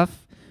like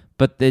tough,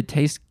 but they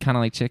taste kind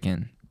of like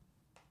chicken.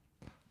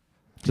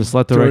 Just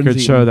let the Jordan's record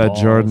eating show that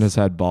balls. Jordan has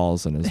had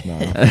balls in his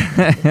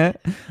mouth.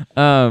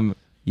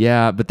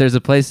 Yeah, but there's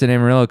a place in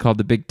Amarillo called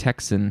the Big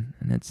Texan,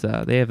 and it's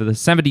they have the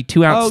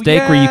 72-ounce Oh,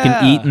 steak where you can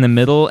yeah. eat in the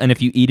middle, and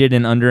if you eat it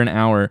in under an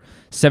hour,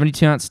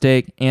 72-ounce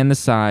steak and the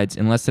sides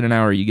in less than an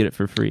hour, you get it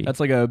for free. That's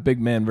like a big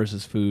man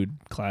versus food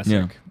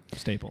classic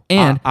staple.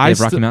 And I they have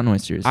Rocky st- Mountain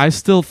oysters. I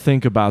still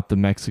think about the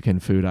Mexican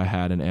food I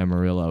had in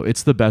Amarillo.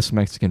 It's the best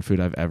Mexican food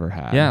I've ever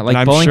had. yeah, And like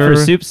I'm Bowling sure,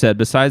 for Soup said,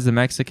 besides the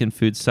Mexican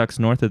food sucks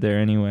north of there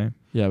anyway.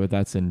 Yeah, but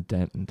that's in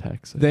Denton,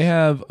 Texas. They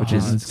have which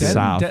is Denton-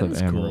 south Denton's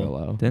of cool.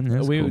 Amarillo. Denton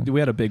is we cool. we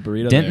had a big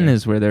burrito. Denton there.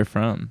 is where they're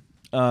from.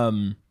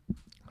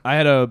 I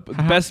had a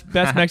best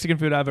Mexican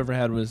food I've ever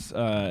had was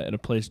at a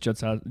place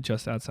just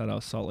outside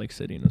of Salt Lake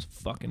City, and it was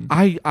fucking.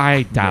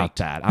 I doubt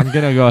that. I'm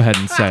gonna go ahead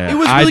and say it. It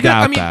was I really good.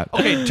 doubt I mean, that.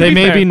 okay, to they be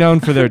may fair- be known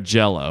for their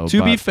Jello.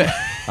 to be but fair,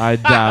 I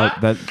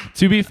doubt that.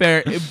 to be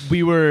fair,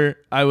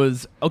 I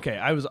was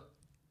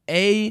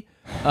A,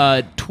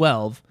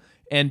 12,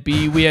 and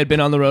B, we had been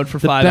on the road for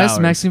The 5 best hours.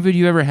 Mexican food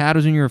you ever had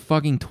was when you were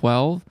fucking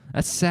 12?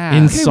 That's sad.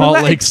 In Okay, Salt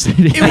relax. Lake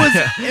City. It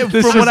was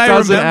This from what just I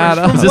doesn't remember. add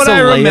up. From Is this what a I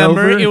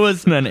remember, layover it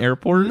was in an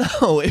airport?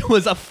 no, it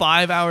was a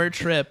 5-hour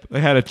trip. They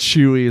had a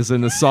Chewy's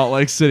in the Salt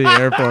Lake City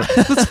airport.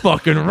 That's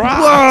fucking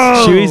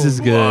rocks. Whoa, Chewy's is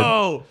good.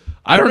 Whoa.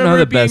 I don't know remember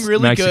the it being best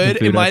really Mexican good.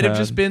 food It might I've have had.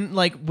 just been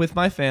like with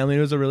my family.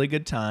 It was a really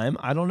good time.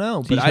 I don't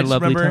know, You but had I a just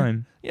lovely remember.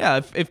 time. Yeah,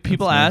 if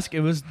people nice. ask,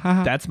 it was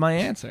that's my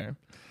answer.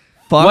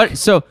 Fuck What?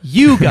 So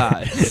you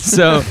guys.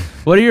 so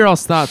what are your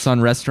all's thoughts on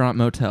restaurant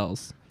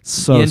motels?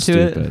 So You into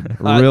it? stupid.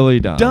 Really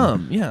dumb.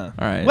 Dumb. Yeah. All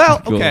right. Well,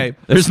 cool. okay.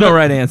 There's no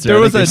right answer. There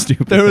I was think a they're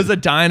stupid. there was a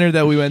diner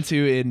that we went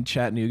to in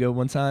Chattanooga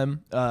one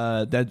time.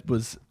 That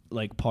was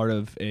like part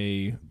of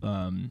a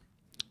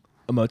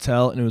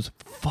motel, and it was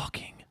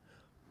fucking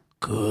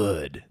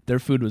good. Their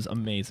food was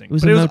amazing. It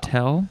was But a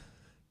motel?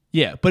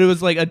 Yeah, but it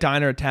was like a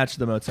diner attached to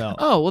the motel.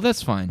 Oh, well,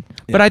 that's fine.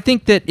 Yeah. But I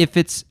think that if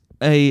it's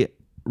a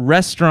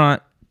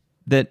restaurant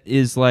that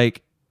is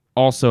like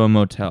also a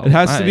motel, It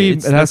has to be. It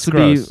has that's to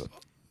gross. be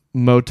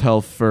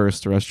motel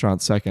first,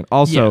 restaurant second.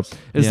 Also, Yes.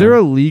 is Yeah. there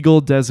a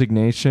legal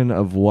designation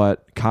of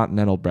what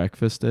continental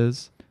breakfast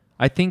is?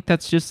 I think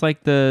that's just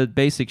like the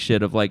basic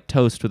shit of like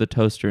toast with a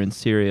toaster and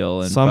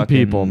cereal and Some fucking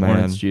people, man.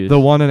 orange juice. The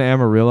one in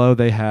Amarillo,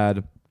 they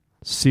had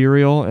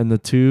cereal in the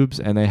tubes,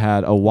 and they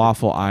had a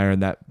waffle iron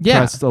that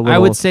pressed a little, I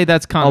would say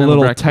that's a continental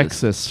little breakfast.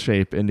 Texas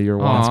shape into your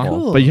Aw. waffle.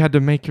 Cool. But you had to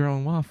make your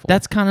own waffle.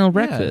 That's continental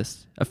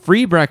breakfast. A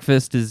free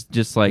breakfast is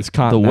just like It's the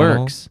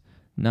continental? works.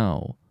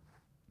 No.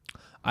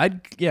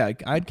 I'd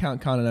count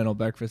continental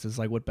breakfast as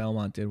like what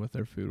Belmont did with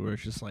their food, where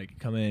it's just like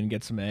come in,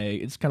 get some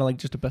egg. It's kind of like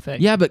just a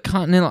buffet. Yeah, but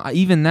continental,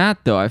 even that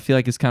though, I feel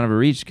like it's kind of a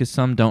reach because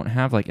some don't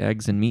have like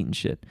eggs and meat and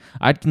shit.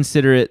 I'd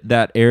consider it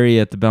that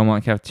area at the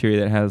Belmont cafeteria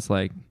that has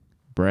like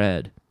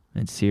bread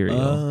and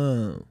cereal.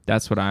 Oh,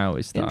 That's what I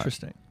always thought.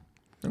 interesting.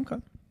 Okay.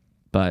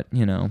 But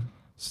you know,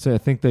 So I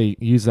think they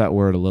use that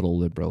word a little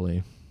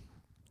liberally.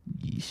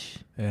 yeesh.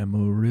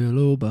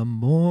 Amarillo by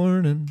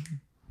morning.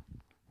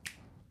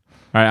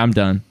 All right, I'm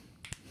done.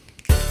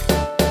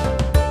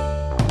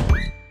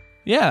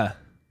 Yeah.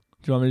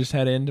 Do you want me to just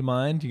head into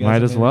mine? Do you guys Might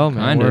have as any- well,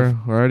 man. Kind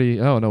of. We're already.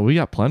 Oh no, we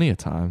got plenty of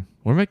time.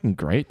 We're making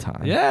great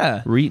time.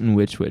 Yeah. We're eating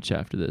which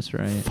after this,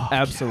 right?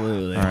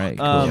 Absolutely. All right,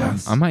 cool.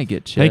 Yes. I might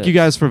get chips. Thank you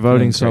guys for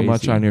voting Going so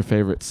much crazy. on your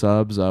favorite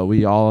subs.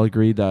 We all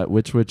agreed that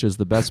Which is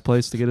the best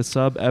place to get a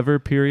sub ever,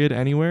 period,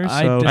 anywhere.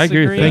 I So I agree with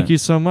disagree. thank that. you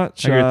so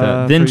much. I agree with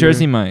that. for Then your-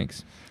 Jersey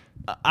Mike's.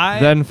 I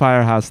then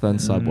Firehouse, then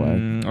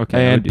Subway. Okay.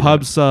 I And would do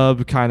pub that.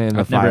 sub kind of in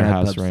the I've never had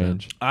Firehouse pub sub.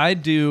 range. I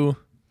do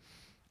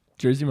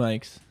Jersey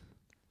Mike's,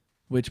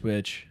 which.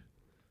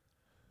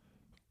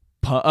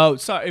 Oh,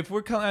 sorry. If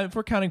we're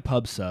counting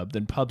pub sub,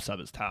 then pub sub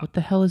is top. What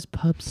the hell is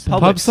pub sub? Publix.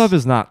 Pub sub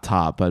is not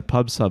top, but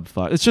pub sub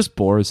fuck. It's just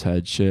Boar's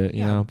Head shit,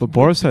 you know. But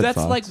Boar's Head That's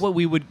fucks. like what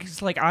we would.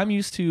 Cause like I'm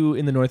used to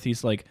in the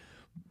Northeast, like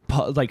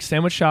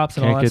sandwich shops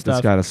and all Can't that get this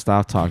stuff. guy to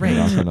stop talking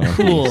about the Northeast.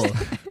 Cool.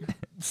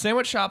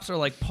 Sandwich shops are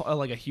like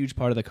a huge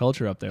part of the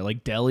culture up there,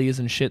 like delis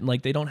and shit, and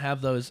like they don't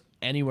have those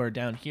anywhere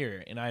down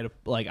here. And I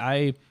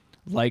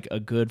like a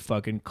good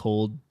fucking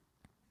cold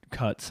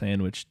cut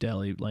sandwich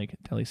deli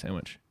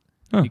sandwich.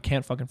 Huh. You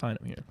can't fucking find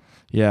them here.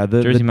 Yeah,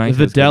 the Jersey Mike's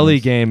the has deli good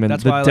ones. game and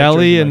That's the why I like deli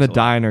Jersey and the Mike's a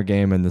lot. diner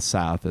game in the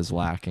South is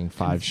lacking.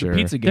 The Sure.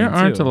 pizza game There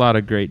aren't too. a lot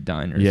of great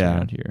diners Yeah.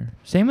 around here.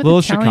 Same with Little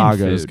Italian Chicago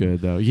food. is good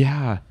though.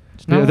 Yeah,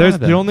 There's not a lot there's of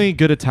the them. only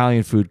good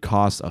Italian food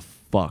costs a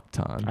fuck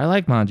ton. I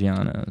like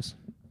Maggiano's.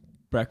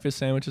 Breakfast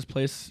sandwiches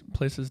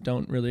places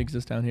don't really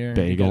exist down here.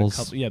 You got a Bagels.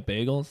 couple-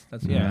 bagels.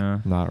 That's yeah.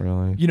 Not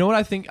really. You know what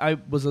I think I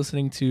was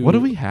listening to? What do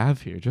we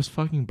have here? Just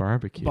fucking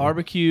barbecue.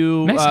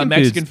 Barbecue. Mexican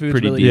Mexican food's food's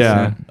pretty really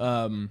decent.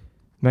 decent.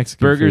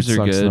 Mexican Burgers food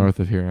are sucks good. north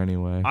of here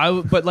anyway. I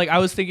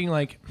was thinking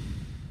like,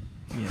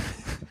 yeah. I was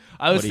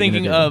What are you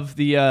thinking gonna do? of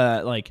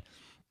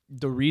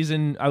the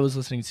reason I was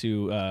listening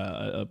to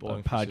a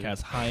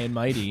podcast, High and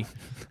Mighty,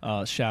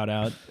 shout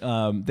out.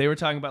 They were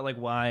talking about like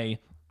why,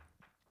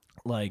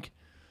 like,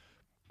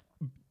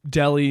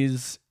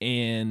 delis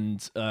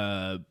and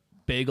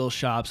bagel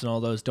shops and all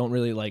those don't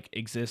really like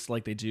exist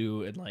like they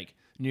do in like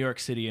New York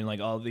City and like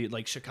all the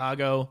like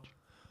Chicago.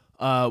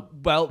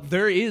 Well,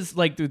 there is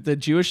like the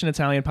Jewish and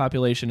Italian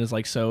population is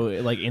like so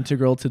like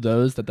integral to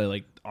those that they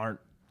like aren't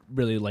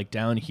really like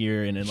down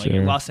here and in like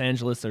Sure. in Los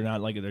Angeles, there's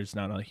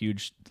not a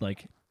huge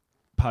like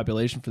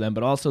population for them,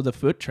 but also the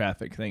foot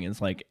traffic thing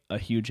is like a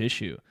huge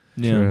issue.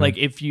 Yeah. Sure. Like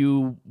if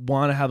you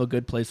want to have a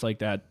good place like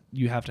that,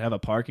 you have to have a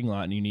parking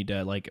lot, and you need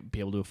to like be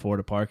able to afford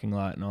a parking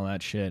lot and all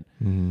that shit.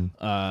 Mhm.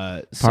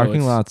 So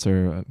Parking it's- lots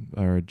are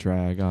a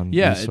drag on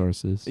Yeah,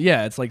 resources.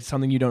 Yeah, it's like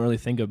something you don't really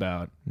think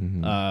about.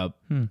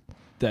 Mhm.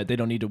 That they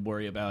don't need to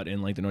worry about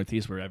in like the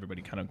Northeast, where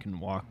everybody kind of can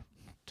walk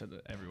to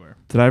everywhere.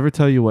 Did I ever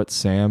tell you what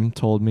Sam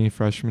told me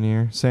freshman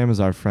year? Sam is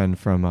our friend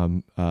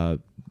from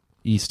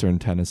Eastern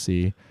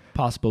Tennessee.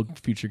 Possible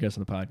future guest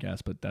on the podcast,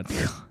 but that's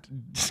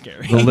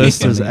scary. The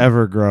list is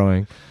ever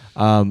growing.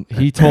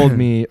 He told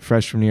me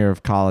freshman year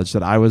of college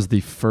that I was the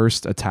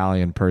first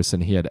Italian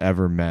person he had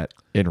ever met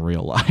in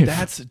real life.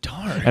 That's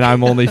dark. And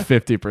I'm only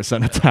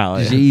 50%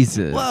 Italian.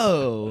 Jesus.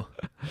 Whoa.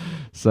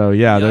 So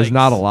yeah, there's Yikes.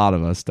 not a lot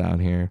of us down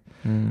here.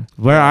 Mm.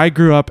 Where I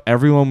grew up,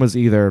 everyone was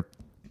either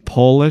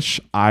Polish,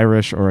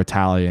 Irish, or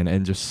Italian,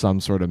 and just some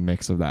sort of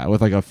mix of that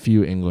with like a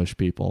few English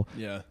people.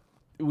 Yeah.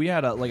 We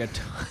had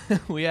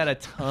we had a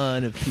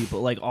ton of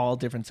people, like all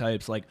different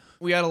types. Like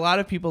we had a lot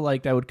of people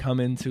like that would come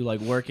into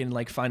like work in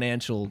like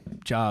financial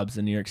jobs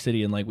in New York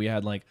City, and like we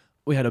had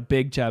a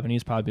big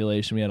Japanese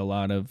population. We had a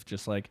lot of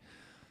just like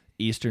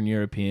Eastern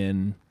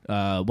European.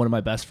 One of my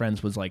best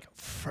friends was like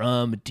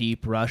from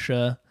deep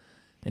Russia,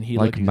 and he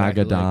Like looked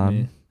exactly like Magadan?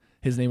 me.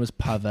 His name was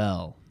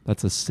Pavel.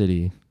 That's a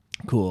city.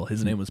 Cool.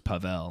 His name was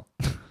Pavel,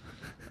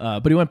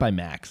 but he went by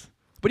Max.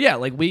 But yeah,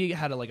 like we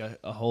had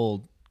a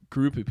whole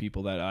group of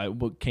people that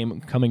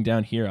coming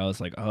down here. I was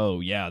like,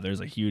 oh yeah, there's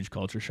a huge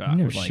culture shock.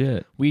 No We're like,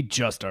 shit. we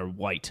just are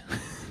white.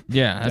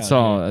 Yeah, that's Down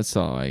all. here. That's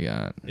all I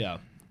got. Yeah.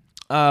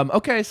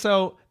 Okay,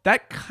 so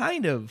that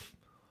kind of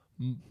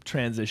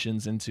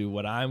transitions into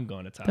what I'm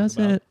going to talk Does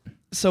about. it?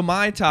 So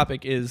my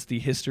topic is the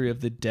history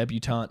of the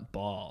debutante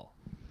ball.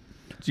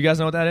 Do you guys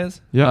know what that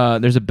is? Yeah.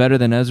 There's a Better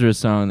Than Ezra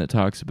song that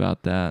talks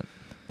about that.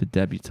 The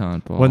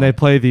debutante ball. When they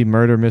play the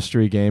murder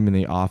mystery game in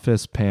The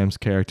Office, Pam's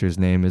character's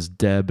name is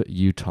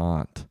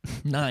Debutante.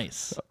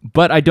 Nice.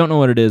 But I don't know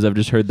what it is. I've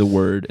just heard the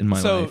word in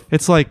my life.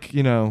 It's like,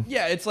 you know,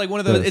 Yeah, it's like one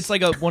of the. This. It's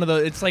like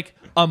it's like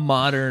a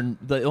modern.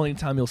 The only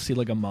time you'll see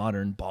like a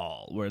modern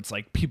ball where it's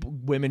like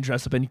women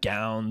dress up in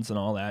gowns and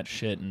all that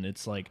shit, and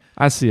it's like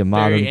I see a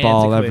modern Very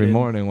ball every antiquated.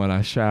 morning when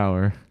I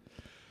shower.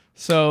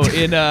 so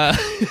in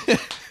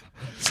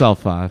Cell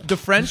 5. the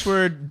French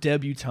word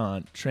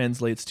debutante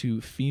translates to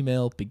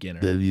female beginner.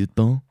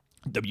 Debutant.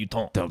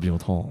 Debutante.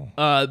 Debutante.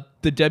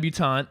 The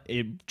debutante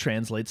it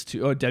translates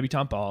to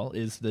debutante ball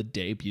is the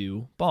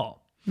debut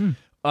ball.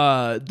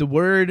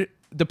 The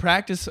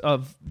practice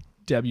of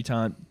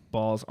debutante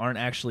balls aren't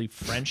actually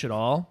French at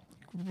all.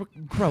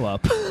 Grow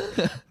up.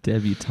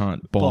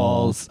 Debutante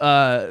balls.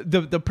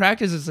 The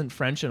practice isn't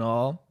French at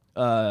all.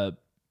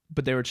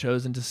 But they were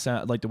chosen to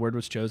sound like the word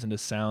was chosen to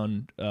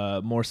sound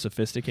more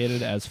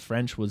sophisticated, as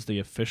French was the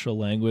official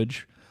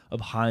language of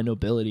high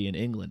nobility in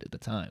England at the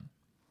time.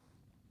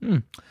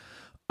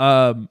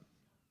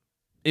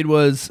 It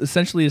was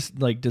essentially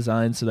like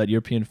designed so that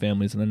European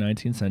families in the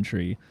 19th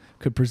century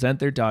could present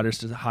their daughters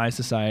to the high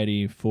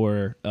society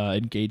for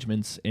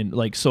engagements in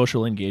like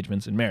social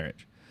engagements in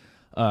marriage,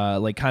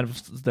 like kind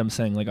of them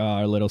saying like, "Oh,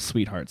 our little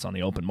sweethearts on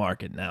the open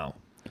market now."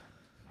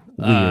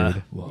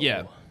 Weird.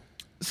 Yeah.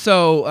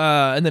 So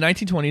in the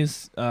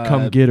 1920s,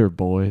 Come get her,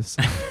 boys.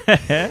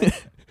 the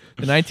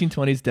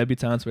 1920s,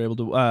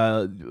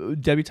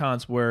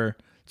 debutantes were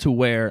to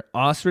wear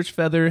ostrich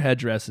feather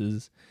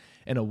headdresses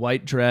and a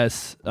white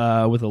dress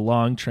with a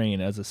long train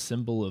as a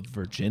symbol of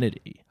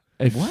virginity.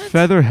 A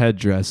feather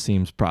headdress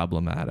seems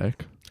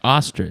problematic.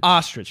 Ostrich.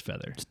 Ostrich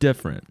feather. It's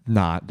different.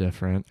 Not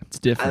different. It's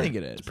different. I think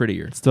it is. It's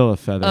prettier. Still a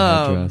feather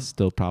headdress.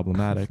 Still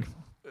problematic.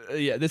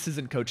 Yeah, this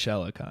isn't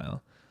Coachella,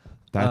 Kyle.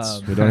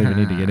 We don't even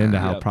need to get into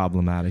how Yep.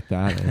 problematic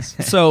that is.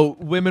 So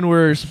women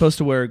were supposed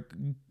to wear,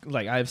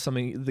 like I have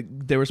something.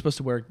 They were supposed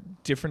to wear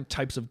different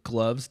types of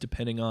gloves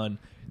depending on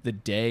the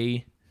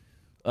day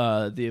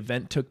the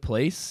event took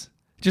place.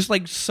 Just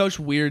like such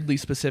weirdly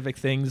specific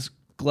things.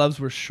 Gloves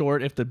were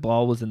short if the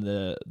ball was in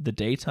the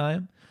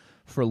daytime.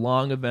 For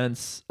long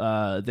events,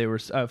 they were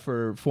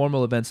for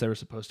formal events they were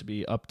supposed to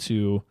be up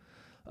to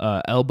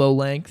elbow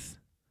length.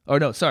 Or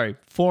no, sorry,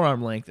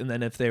 forearm length, and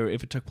then if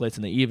it took place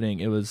in the evening,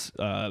 it was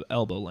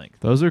elbow length.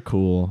 Those are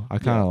cool. I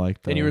kind of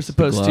like those. And you were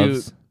supposed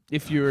gloves. to,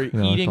 if you were like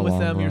the eating with long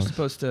them, you're gloves.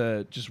 supposed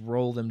to just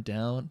roll them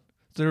down.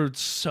 There were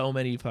so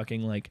many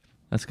fucking like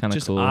That's kind of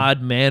just cool.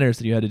 odd manners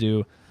that you had to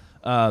do.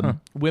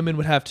 Women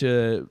would have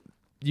to,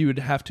 you would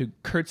have to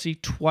curtsy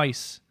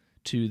twice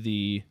to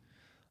the,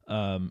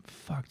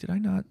 fuck, did I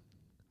not?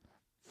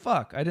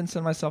 Fuck, I didn't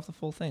send myself the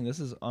full thing. This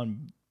is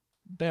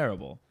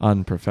unbearable.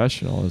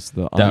 Unprofessional is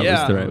the That Yeah.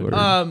 was the right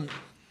word.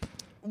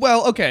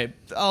 Well, okay,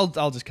 I'll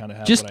just kind of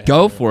have Just what I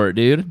go have here. for it,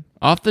 dude.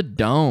 Off the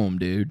dome,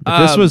 dude. If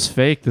this was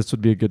fake, this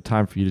would be a good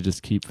time for you to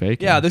just keep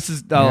faking. Yeah, this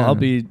is. I'll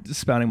be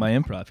spouting my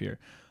improv here.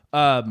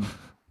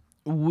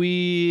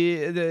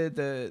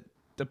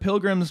 The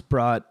Pilgrims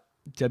brought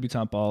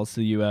debutante balls to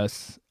the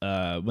U.S.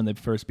 When they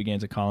first began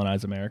to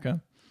colonize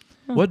America.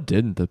 What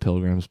didn't the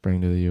Pilgrims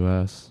bring to the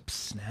U.S.?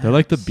 Snacks. They're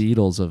like the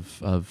Beatles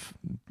of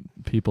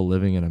people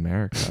living in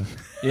America.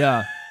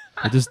 Yeah.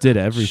 They just did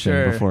everything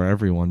Sure. before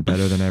everyone,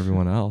 better than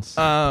everyone else.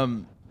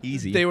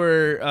 Easy. They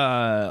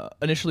were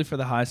initially for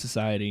the high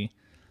society,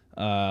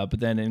 but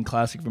then in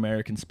classic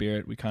American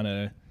spirit, we kind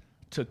of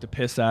took the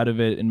piss out of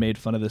it and made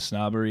fun of the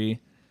snobbery.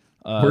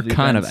 We're the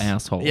kind of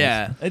events. assholes.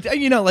 Yeah,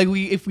 like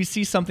if we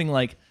see something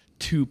like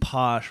too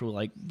posh, we'll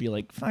like be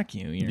like, "Fuck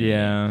you."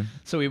 Yeah.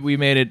 So we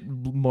made it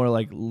more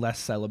like less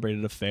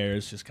celebrated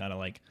affairs, just kind of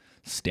like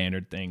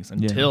standard things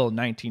until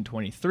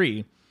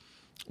 1923,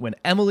 when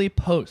Emily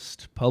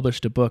Post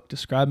published a book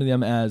describing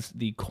them as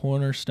the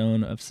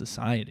cornerstone of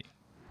society.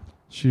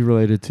 She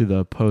related to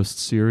the Post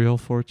cereal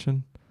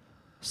fortune.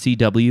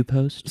 CW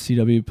Post?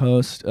 CW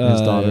Post.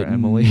 His daughter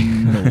Emily.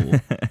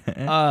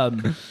 No.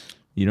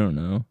 You don't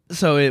know.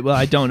 So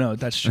I don't know.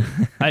 That's true.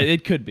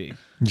 It could be.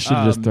 You should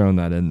have just thrown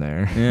that in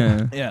there.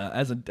 Yeah. Yeah,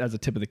 as a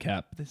tip of the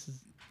cap.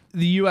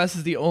 The U.S.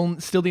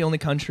 is still the only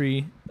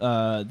country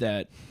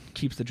that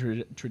keeps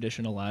the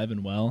tradition alive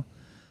and well.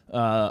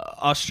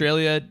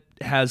 Australia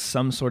has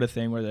some sort of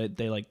thing where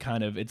they like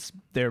kind of, it's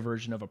their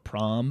version of a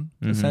prom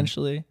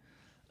essentially.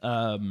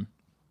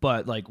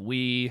 But like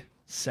we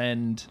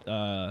send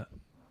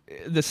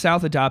the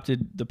South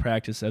adopted the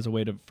practice as a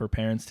way for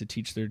parents to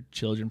teach their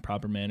children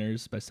proper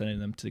manners by sending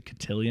them to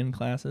cotillion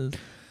classes.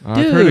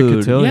 I've heard of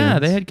cotillions. Yeah,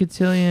 they had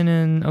cotillion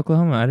in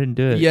Oklahoma. I didn't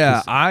do it.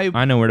 Yeah, 'cause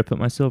I know where to put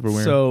my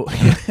silverware. So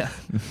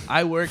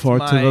I worked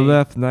Fork to the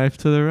left, knife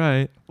to the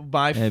right.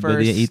 my Hey, first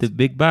buddy, eat the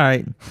big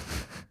bite.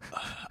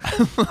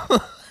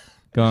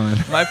 Go on.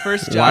 my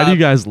first job. Why do you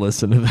guys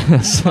listen to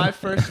this? My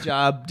first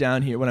job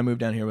down here, when I moved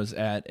down here, was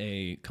at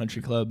a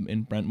country club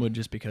in Brentwood,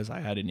 just because I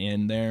had an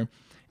inn there.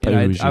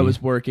 And I was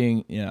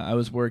working,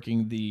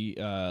 the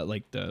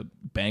like the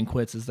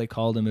banquets, as they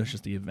called them. It was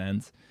just the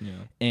events. Yeah.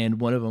 And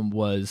one of them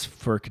was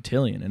for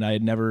cotillion, and I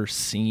had never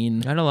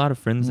seen I had a lot of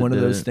friends one that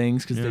of did those it.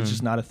 things because Yeah. there's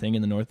just not a thing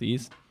in the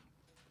Northeast.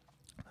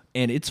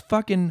 And it's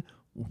fucking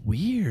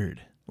weird.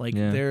 Like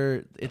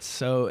it's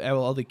so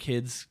all the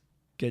kids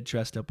get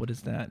dressed up. What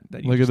is that?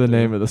 Look at the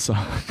name of the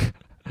song.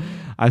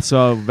 I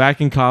saw back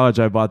in college.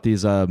 I bought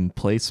these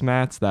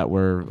placemats that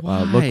were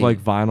looked like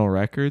vinyl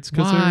records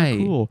because they Why? were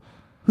cool.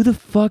 Who the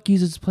fuck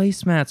uses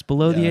placemats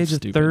below the age of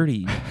stupid.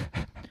 30?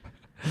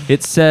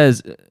 It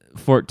says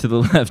fork to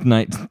the left,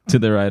 knife to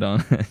the right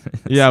on it.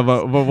 Yeah,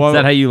 but what? Is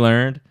that how you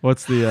learned?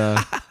 What's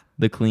the?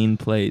 The Clean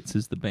Plates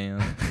is the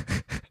band.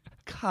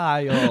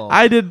 Kyle.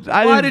 I did.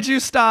 Why did you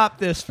stop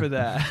this for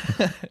that?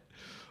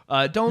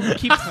 Don't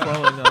keep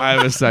throwing them. I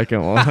have a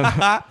second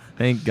one.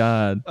 Thank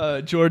God.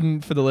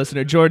 Jordan, for the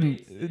listener, Jordan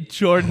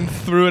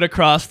threw it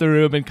across the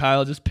room, and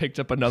Kyle just picked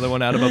up another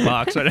one out of a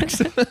box right next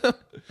to him.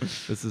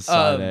 This is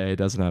side A. It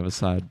doesn't have a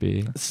side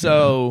B.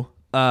 So,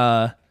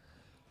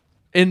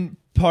 in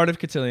part of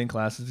cotillion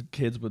classes,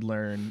 kids would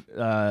learn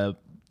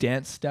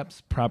dance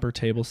steps, proper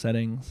table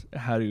settings,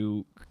 how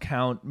to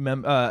count,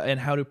 and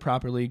how to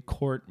properly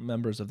court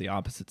members of the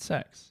opposite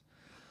sex.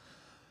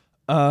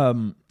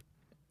 Wyatt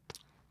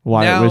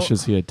now-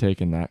 wishes he had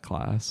taken that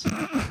class.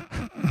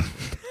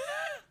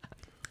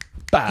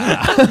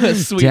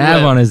 Sweet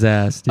Dab whip. on his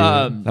ass,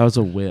 dude. That was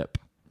a whip.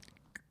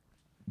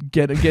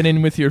 Get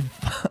in with your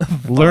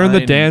Learn the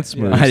Vine. dance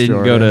moves. I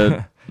didn't go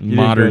to didn't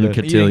modern go to-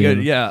 You didn't cotillion.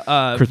 go-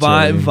 yeah,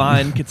 Cotillion.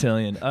 Vine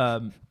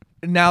cotillion.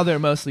 Now they're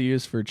mostly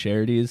used for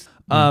charities.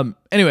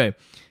 Anyway,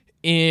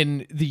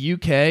 in the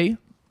UK,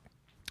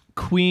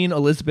 Queen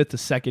Elizabeth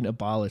II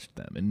abolished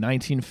them in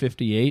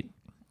 1958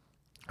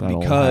 That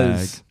old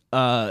because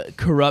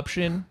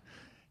corruption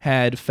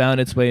had found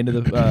its way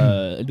into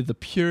the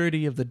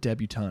purity of the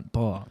debutante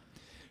ball.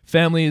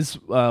 Families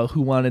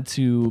who wanted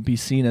to be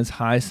seen as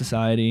high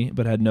society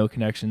but had no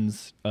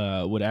connections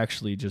would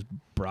actually just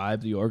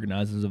bribe the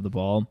organizers of the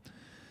ball.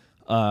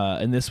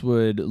 And this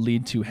would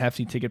lead to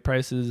hefty ticket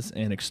prices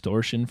and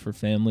extortion for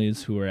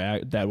families who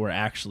were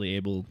actually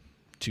able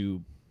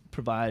to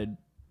provide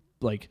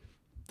like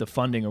the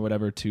funding or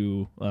whatever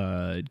to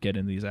get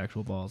in these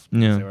actual balls.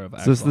 because Yeah. they were of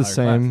Is this actual the higher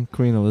same class.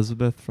 Queen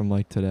Elizabeth from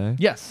like today?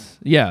 Yes.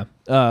 Yeah.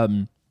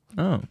 Oh.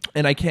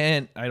 And I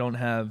don't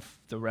have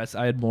the rest.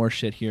 I had more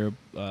shit here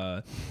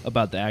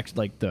about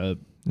the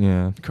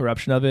Yeah.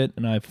 corruption of it,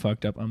 and I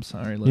fucked up. I'm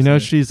sorry. You know,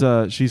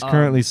 listeners. she's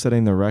currently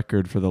setting the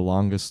record for the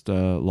longest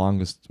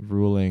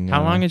ruling.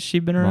 How long has she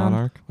been around?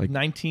 monarch? Like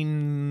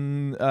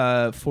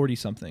 1940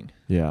 something.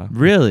 yeah,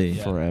 Really?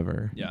 Yeah.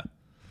 forever. Yeah.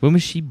 When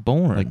was she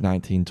born? Like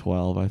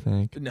 1912, I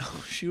think. No,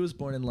 she was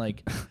born in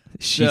like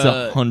She's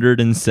the-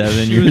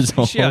 107 she years was,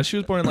 old. Yeah, she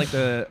was born in like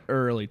the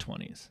early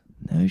 20s.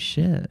 No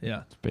shit.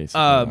 Yeah. It's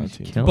basically Um,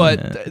 1912. Killing But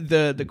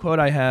it. the quote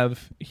I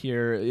have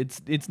here,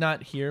 it's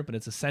not here, but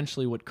it's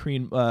essentially what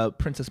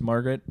Princess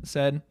Margaret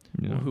said,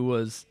 Yeah. who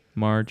was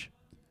Marge.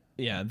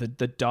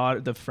 the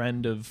daughter, the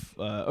friend of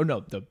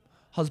the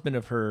husband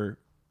of her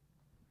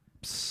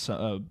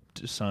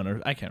son,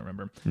 or I can't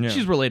remember. Yeah.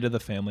 She's related to the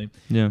family,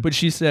 Yeah. but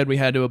she said we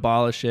had to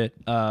abolish it.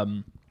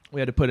 We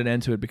had to put an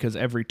end to it because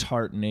every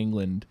tart in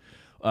England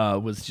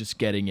was just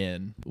getting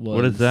in.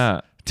 What is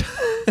that?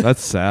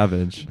 That's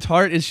savage.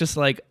 Tart is just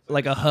like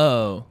a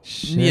hoe.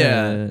 Shit.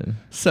 Yeah.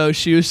 So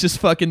she was just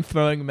fucking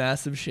throwing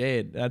massive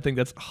shade. I think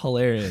that's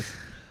hilarious.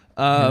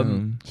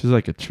 She's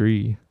like a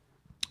tree.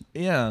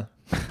 Yeah.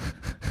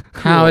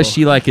 How is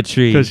she like a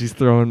tree? Because she's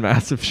throwing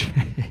massive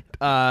shade.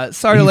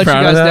 Sorry to let you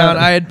proud guys of that? down.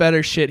 I had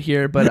better shit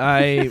here, but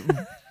I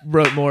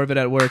wrote more of it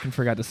at work and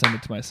forgot to send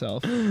it to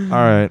myself. All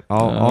right,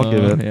 I'll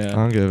give it. Yeah.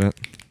 I'll give it.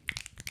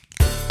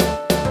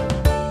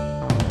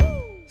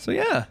 So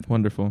yeah.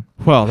 Wonderful.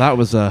 Well, that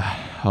was a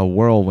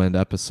whirlwind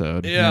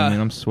episode. Yeah. man,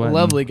 I'm sweating.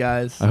 Lovely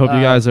guys. I hope you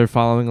guys are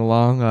following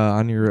along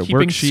on your keeping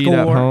worksheet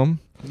at score. home.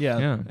 Yeah.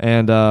 Yeah.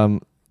 And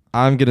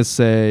I'm gonna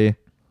say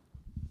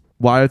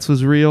Wyatt's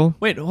was real.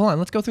 Wait, hold on.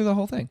 Let's go through the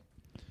whole thing.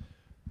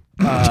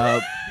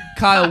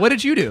 Kyle, what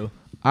did you do?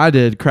 I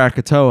did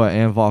Krakatoa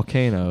and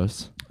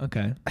volcanoes.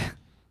 Okay.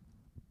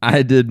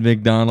 I did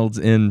McDonald's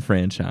in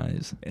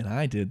franchise. And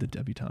I did the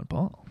debutante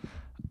ball.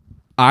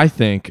 I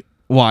think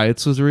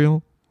Wyatt's was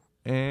real,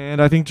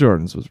 and I think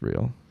Jordan's was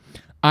real.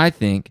 I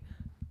think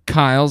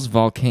Kyle's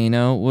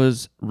volcano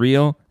was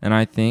real, and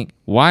I think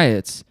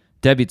Wyatt's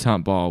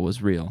debutante ball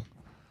was real.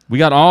 We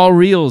got all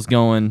reels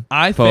going.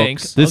 I folks.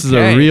 think This is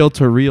a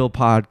reel-to-reel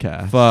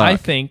podcast. Fuck. I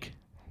think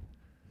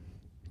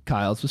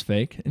Kyle's was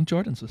fake and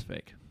Jordan's was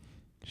fake.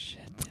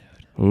 Shit,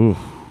 dude. Ooh,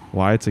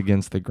 Wyatt's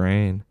against the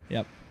grain.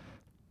 Yep.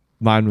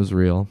 Mine was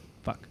real.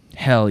 Fuck.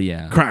 Hell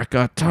yeah.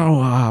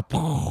 Krakatoa.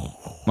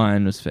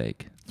 Mine was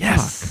fake.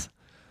 Yes.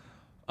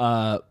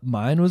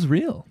 Mine was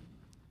real.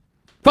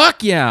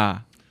 Fuck yeah.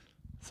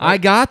 I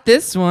got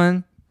this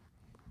one.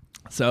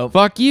 So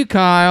Fuck you,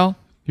 Kyle.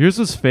 Yours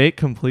was fake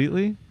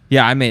completely?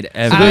 Yeah, I made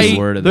every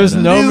word of There's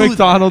that. no knew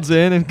McDonald's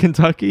in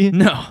Kentucky?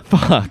 No.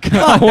 Fuck.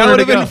 that would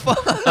have been fun.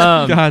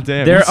 God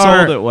damn. there You sold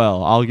are- it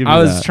well. I'll give you I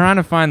was that. trying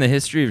to find the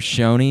history of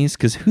Shoney's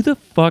because who the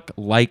fuck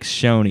likes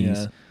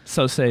Shoney's? Yeah.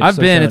 So safe. I've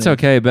so been. It's sounding.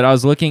 okay, but I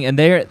was looking, and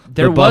there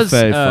The was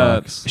buffet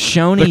fucks.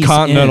 Shoney's the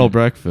continental Inn.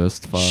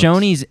 breakfast. Fucks.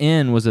 Shoney's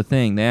Inn was a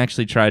thing. They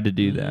actually tried to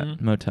do that.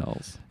 Mhm.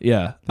 Motels.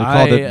 Yeah. They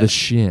called it the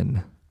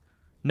Shin.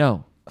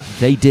 No,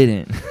 they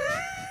didn't.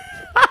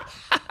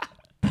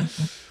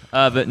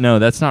 But no,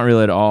 that's not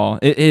real at all.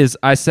 It is.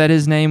 I said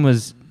his name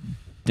was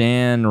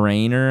Dan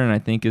Rayner, and I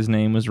think his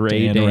name was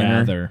Ray Dan Danner.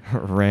 Rather.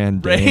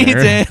 Rand Ray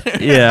Danner.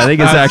 Danner. Yeah, I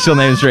think his actual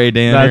name is Ray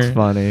Danner. That's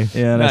funny.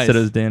 Yeah, and I Nice. said it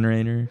was Dan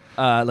Rayner.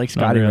 Like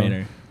Scotty real.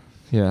 Rayner.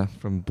 Yeah,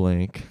 from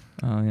Blink.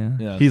 Oh yeah.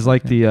 Yeah. He's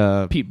like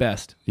the Pete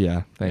Best.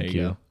 yeah, thank There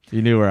you you. go.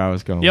 You knew where I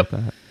was going Yep.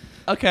 with that.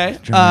 Okay.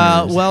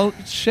 Drummers. Well,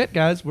 shit,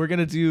 guys. We're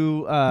gonna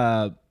do.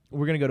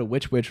 We're gonna go to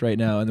Witch Witch right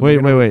now. And then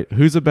we're Wait. gonna-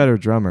 Who's a better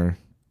drummer?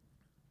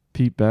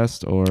 Pete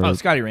Best or Oh,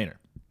 Scotty Rayner.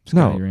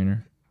 no? Scotty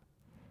Rayner.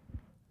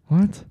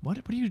 What?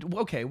 What do you?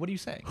 Okay. What do you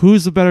say?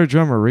 Who's the better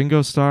drummer,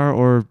 Ringo Starr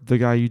or the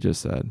guy you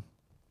just said?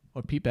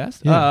 Or Pete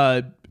Best?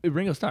 Yeah.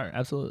 Ringo Starr.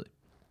 Absolutely.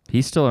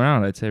 He's still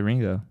around. I'd say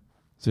Ringo.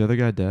 Is the other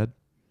guy dead?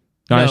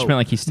 No, I No. just meant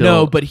like he's still.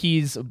 No, but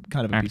he's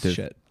kind of a piece of active.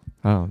 shit.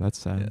 Oh, that's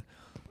sad.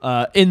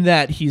 In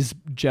that he's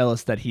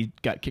jealous that he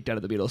got kicked out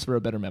of the Beatles for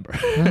a better member.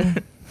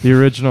 The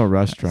original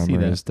Rush see drummer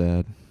that. is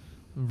dead.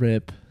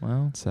 Rip.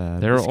 Well, Sad.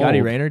 they're Is Scotty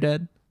old. Rayner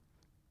dead?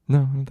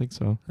 No, I don't think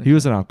so. He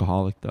was an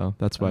alcoholic though.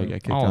 That's why he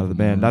got kicked Oh, out of the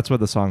band. man. That's what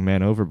the song "Man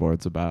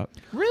Overboard's" about.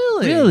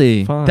 Really?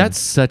 Really? Fun. That's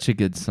such a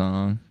good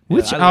song. Yeah,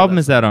 Which I love album that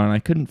is that on? I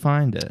couldn't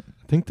find it.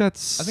 I think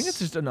that's. I think it's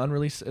just an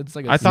unreleased. It's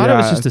like a I thought it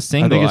was Yeah, just I a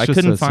single. think I, it's just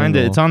couldn't a find it.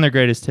 single. It's on their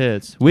greatest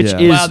hits, which Yeah.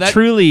 is Wow, that-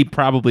 truly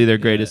probably their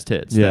greatest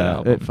hits. that Yeah,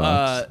 album. it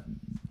fucks.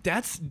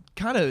 That's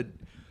kind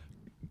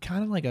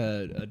of like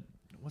a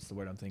what's the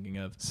word I'm thinking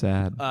of?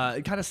 Sad.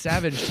 Kind of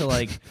savage to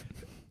like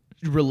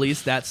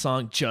release that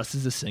song just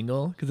as a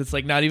single because it's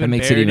like not even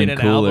makes it buried even in an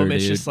cooler, album.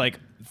 It's dude. just like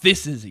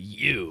this is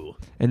you.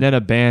 And then a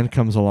band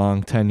comes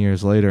along 10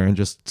 years later and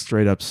just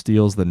straight up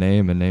steals the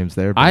name and names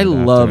their band I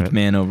after loved it.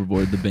 Man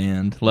Overboard, the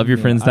band. Love Your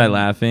Yeah, Friends Die I'm-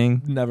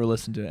 Laughing. Never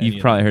listened to. Any You've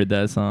of probably them. heard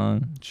that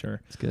song. Sure.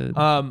 It's good.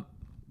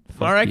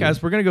 All right, you.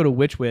 guys, we're gonna go to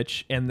Witch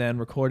Witch and then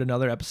record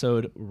another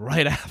episode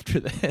right after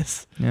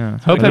this. Yeah.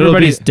 Hope it'll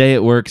everybody's be- day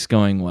at work's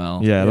going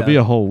well. Yeah, it'll Yeah. be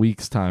a whole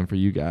week's time for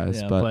you guys.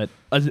 Yeah, but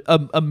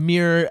but a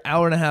mere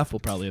hour and a half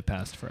will probably have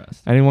passed for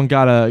us. anyone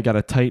got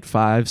a tight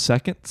 5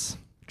 seconds?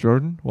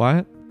 Jordan?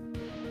 Wyatt?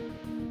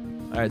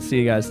 All right, see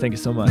you guys. Thank you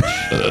so much.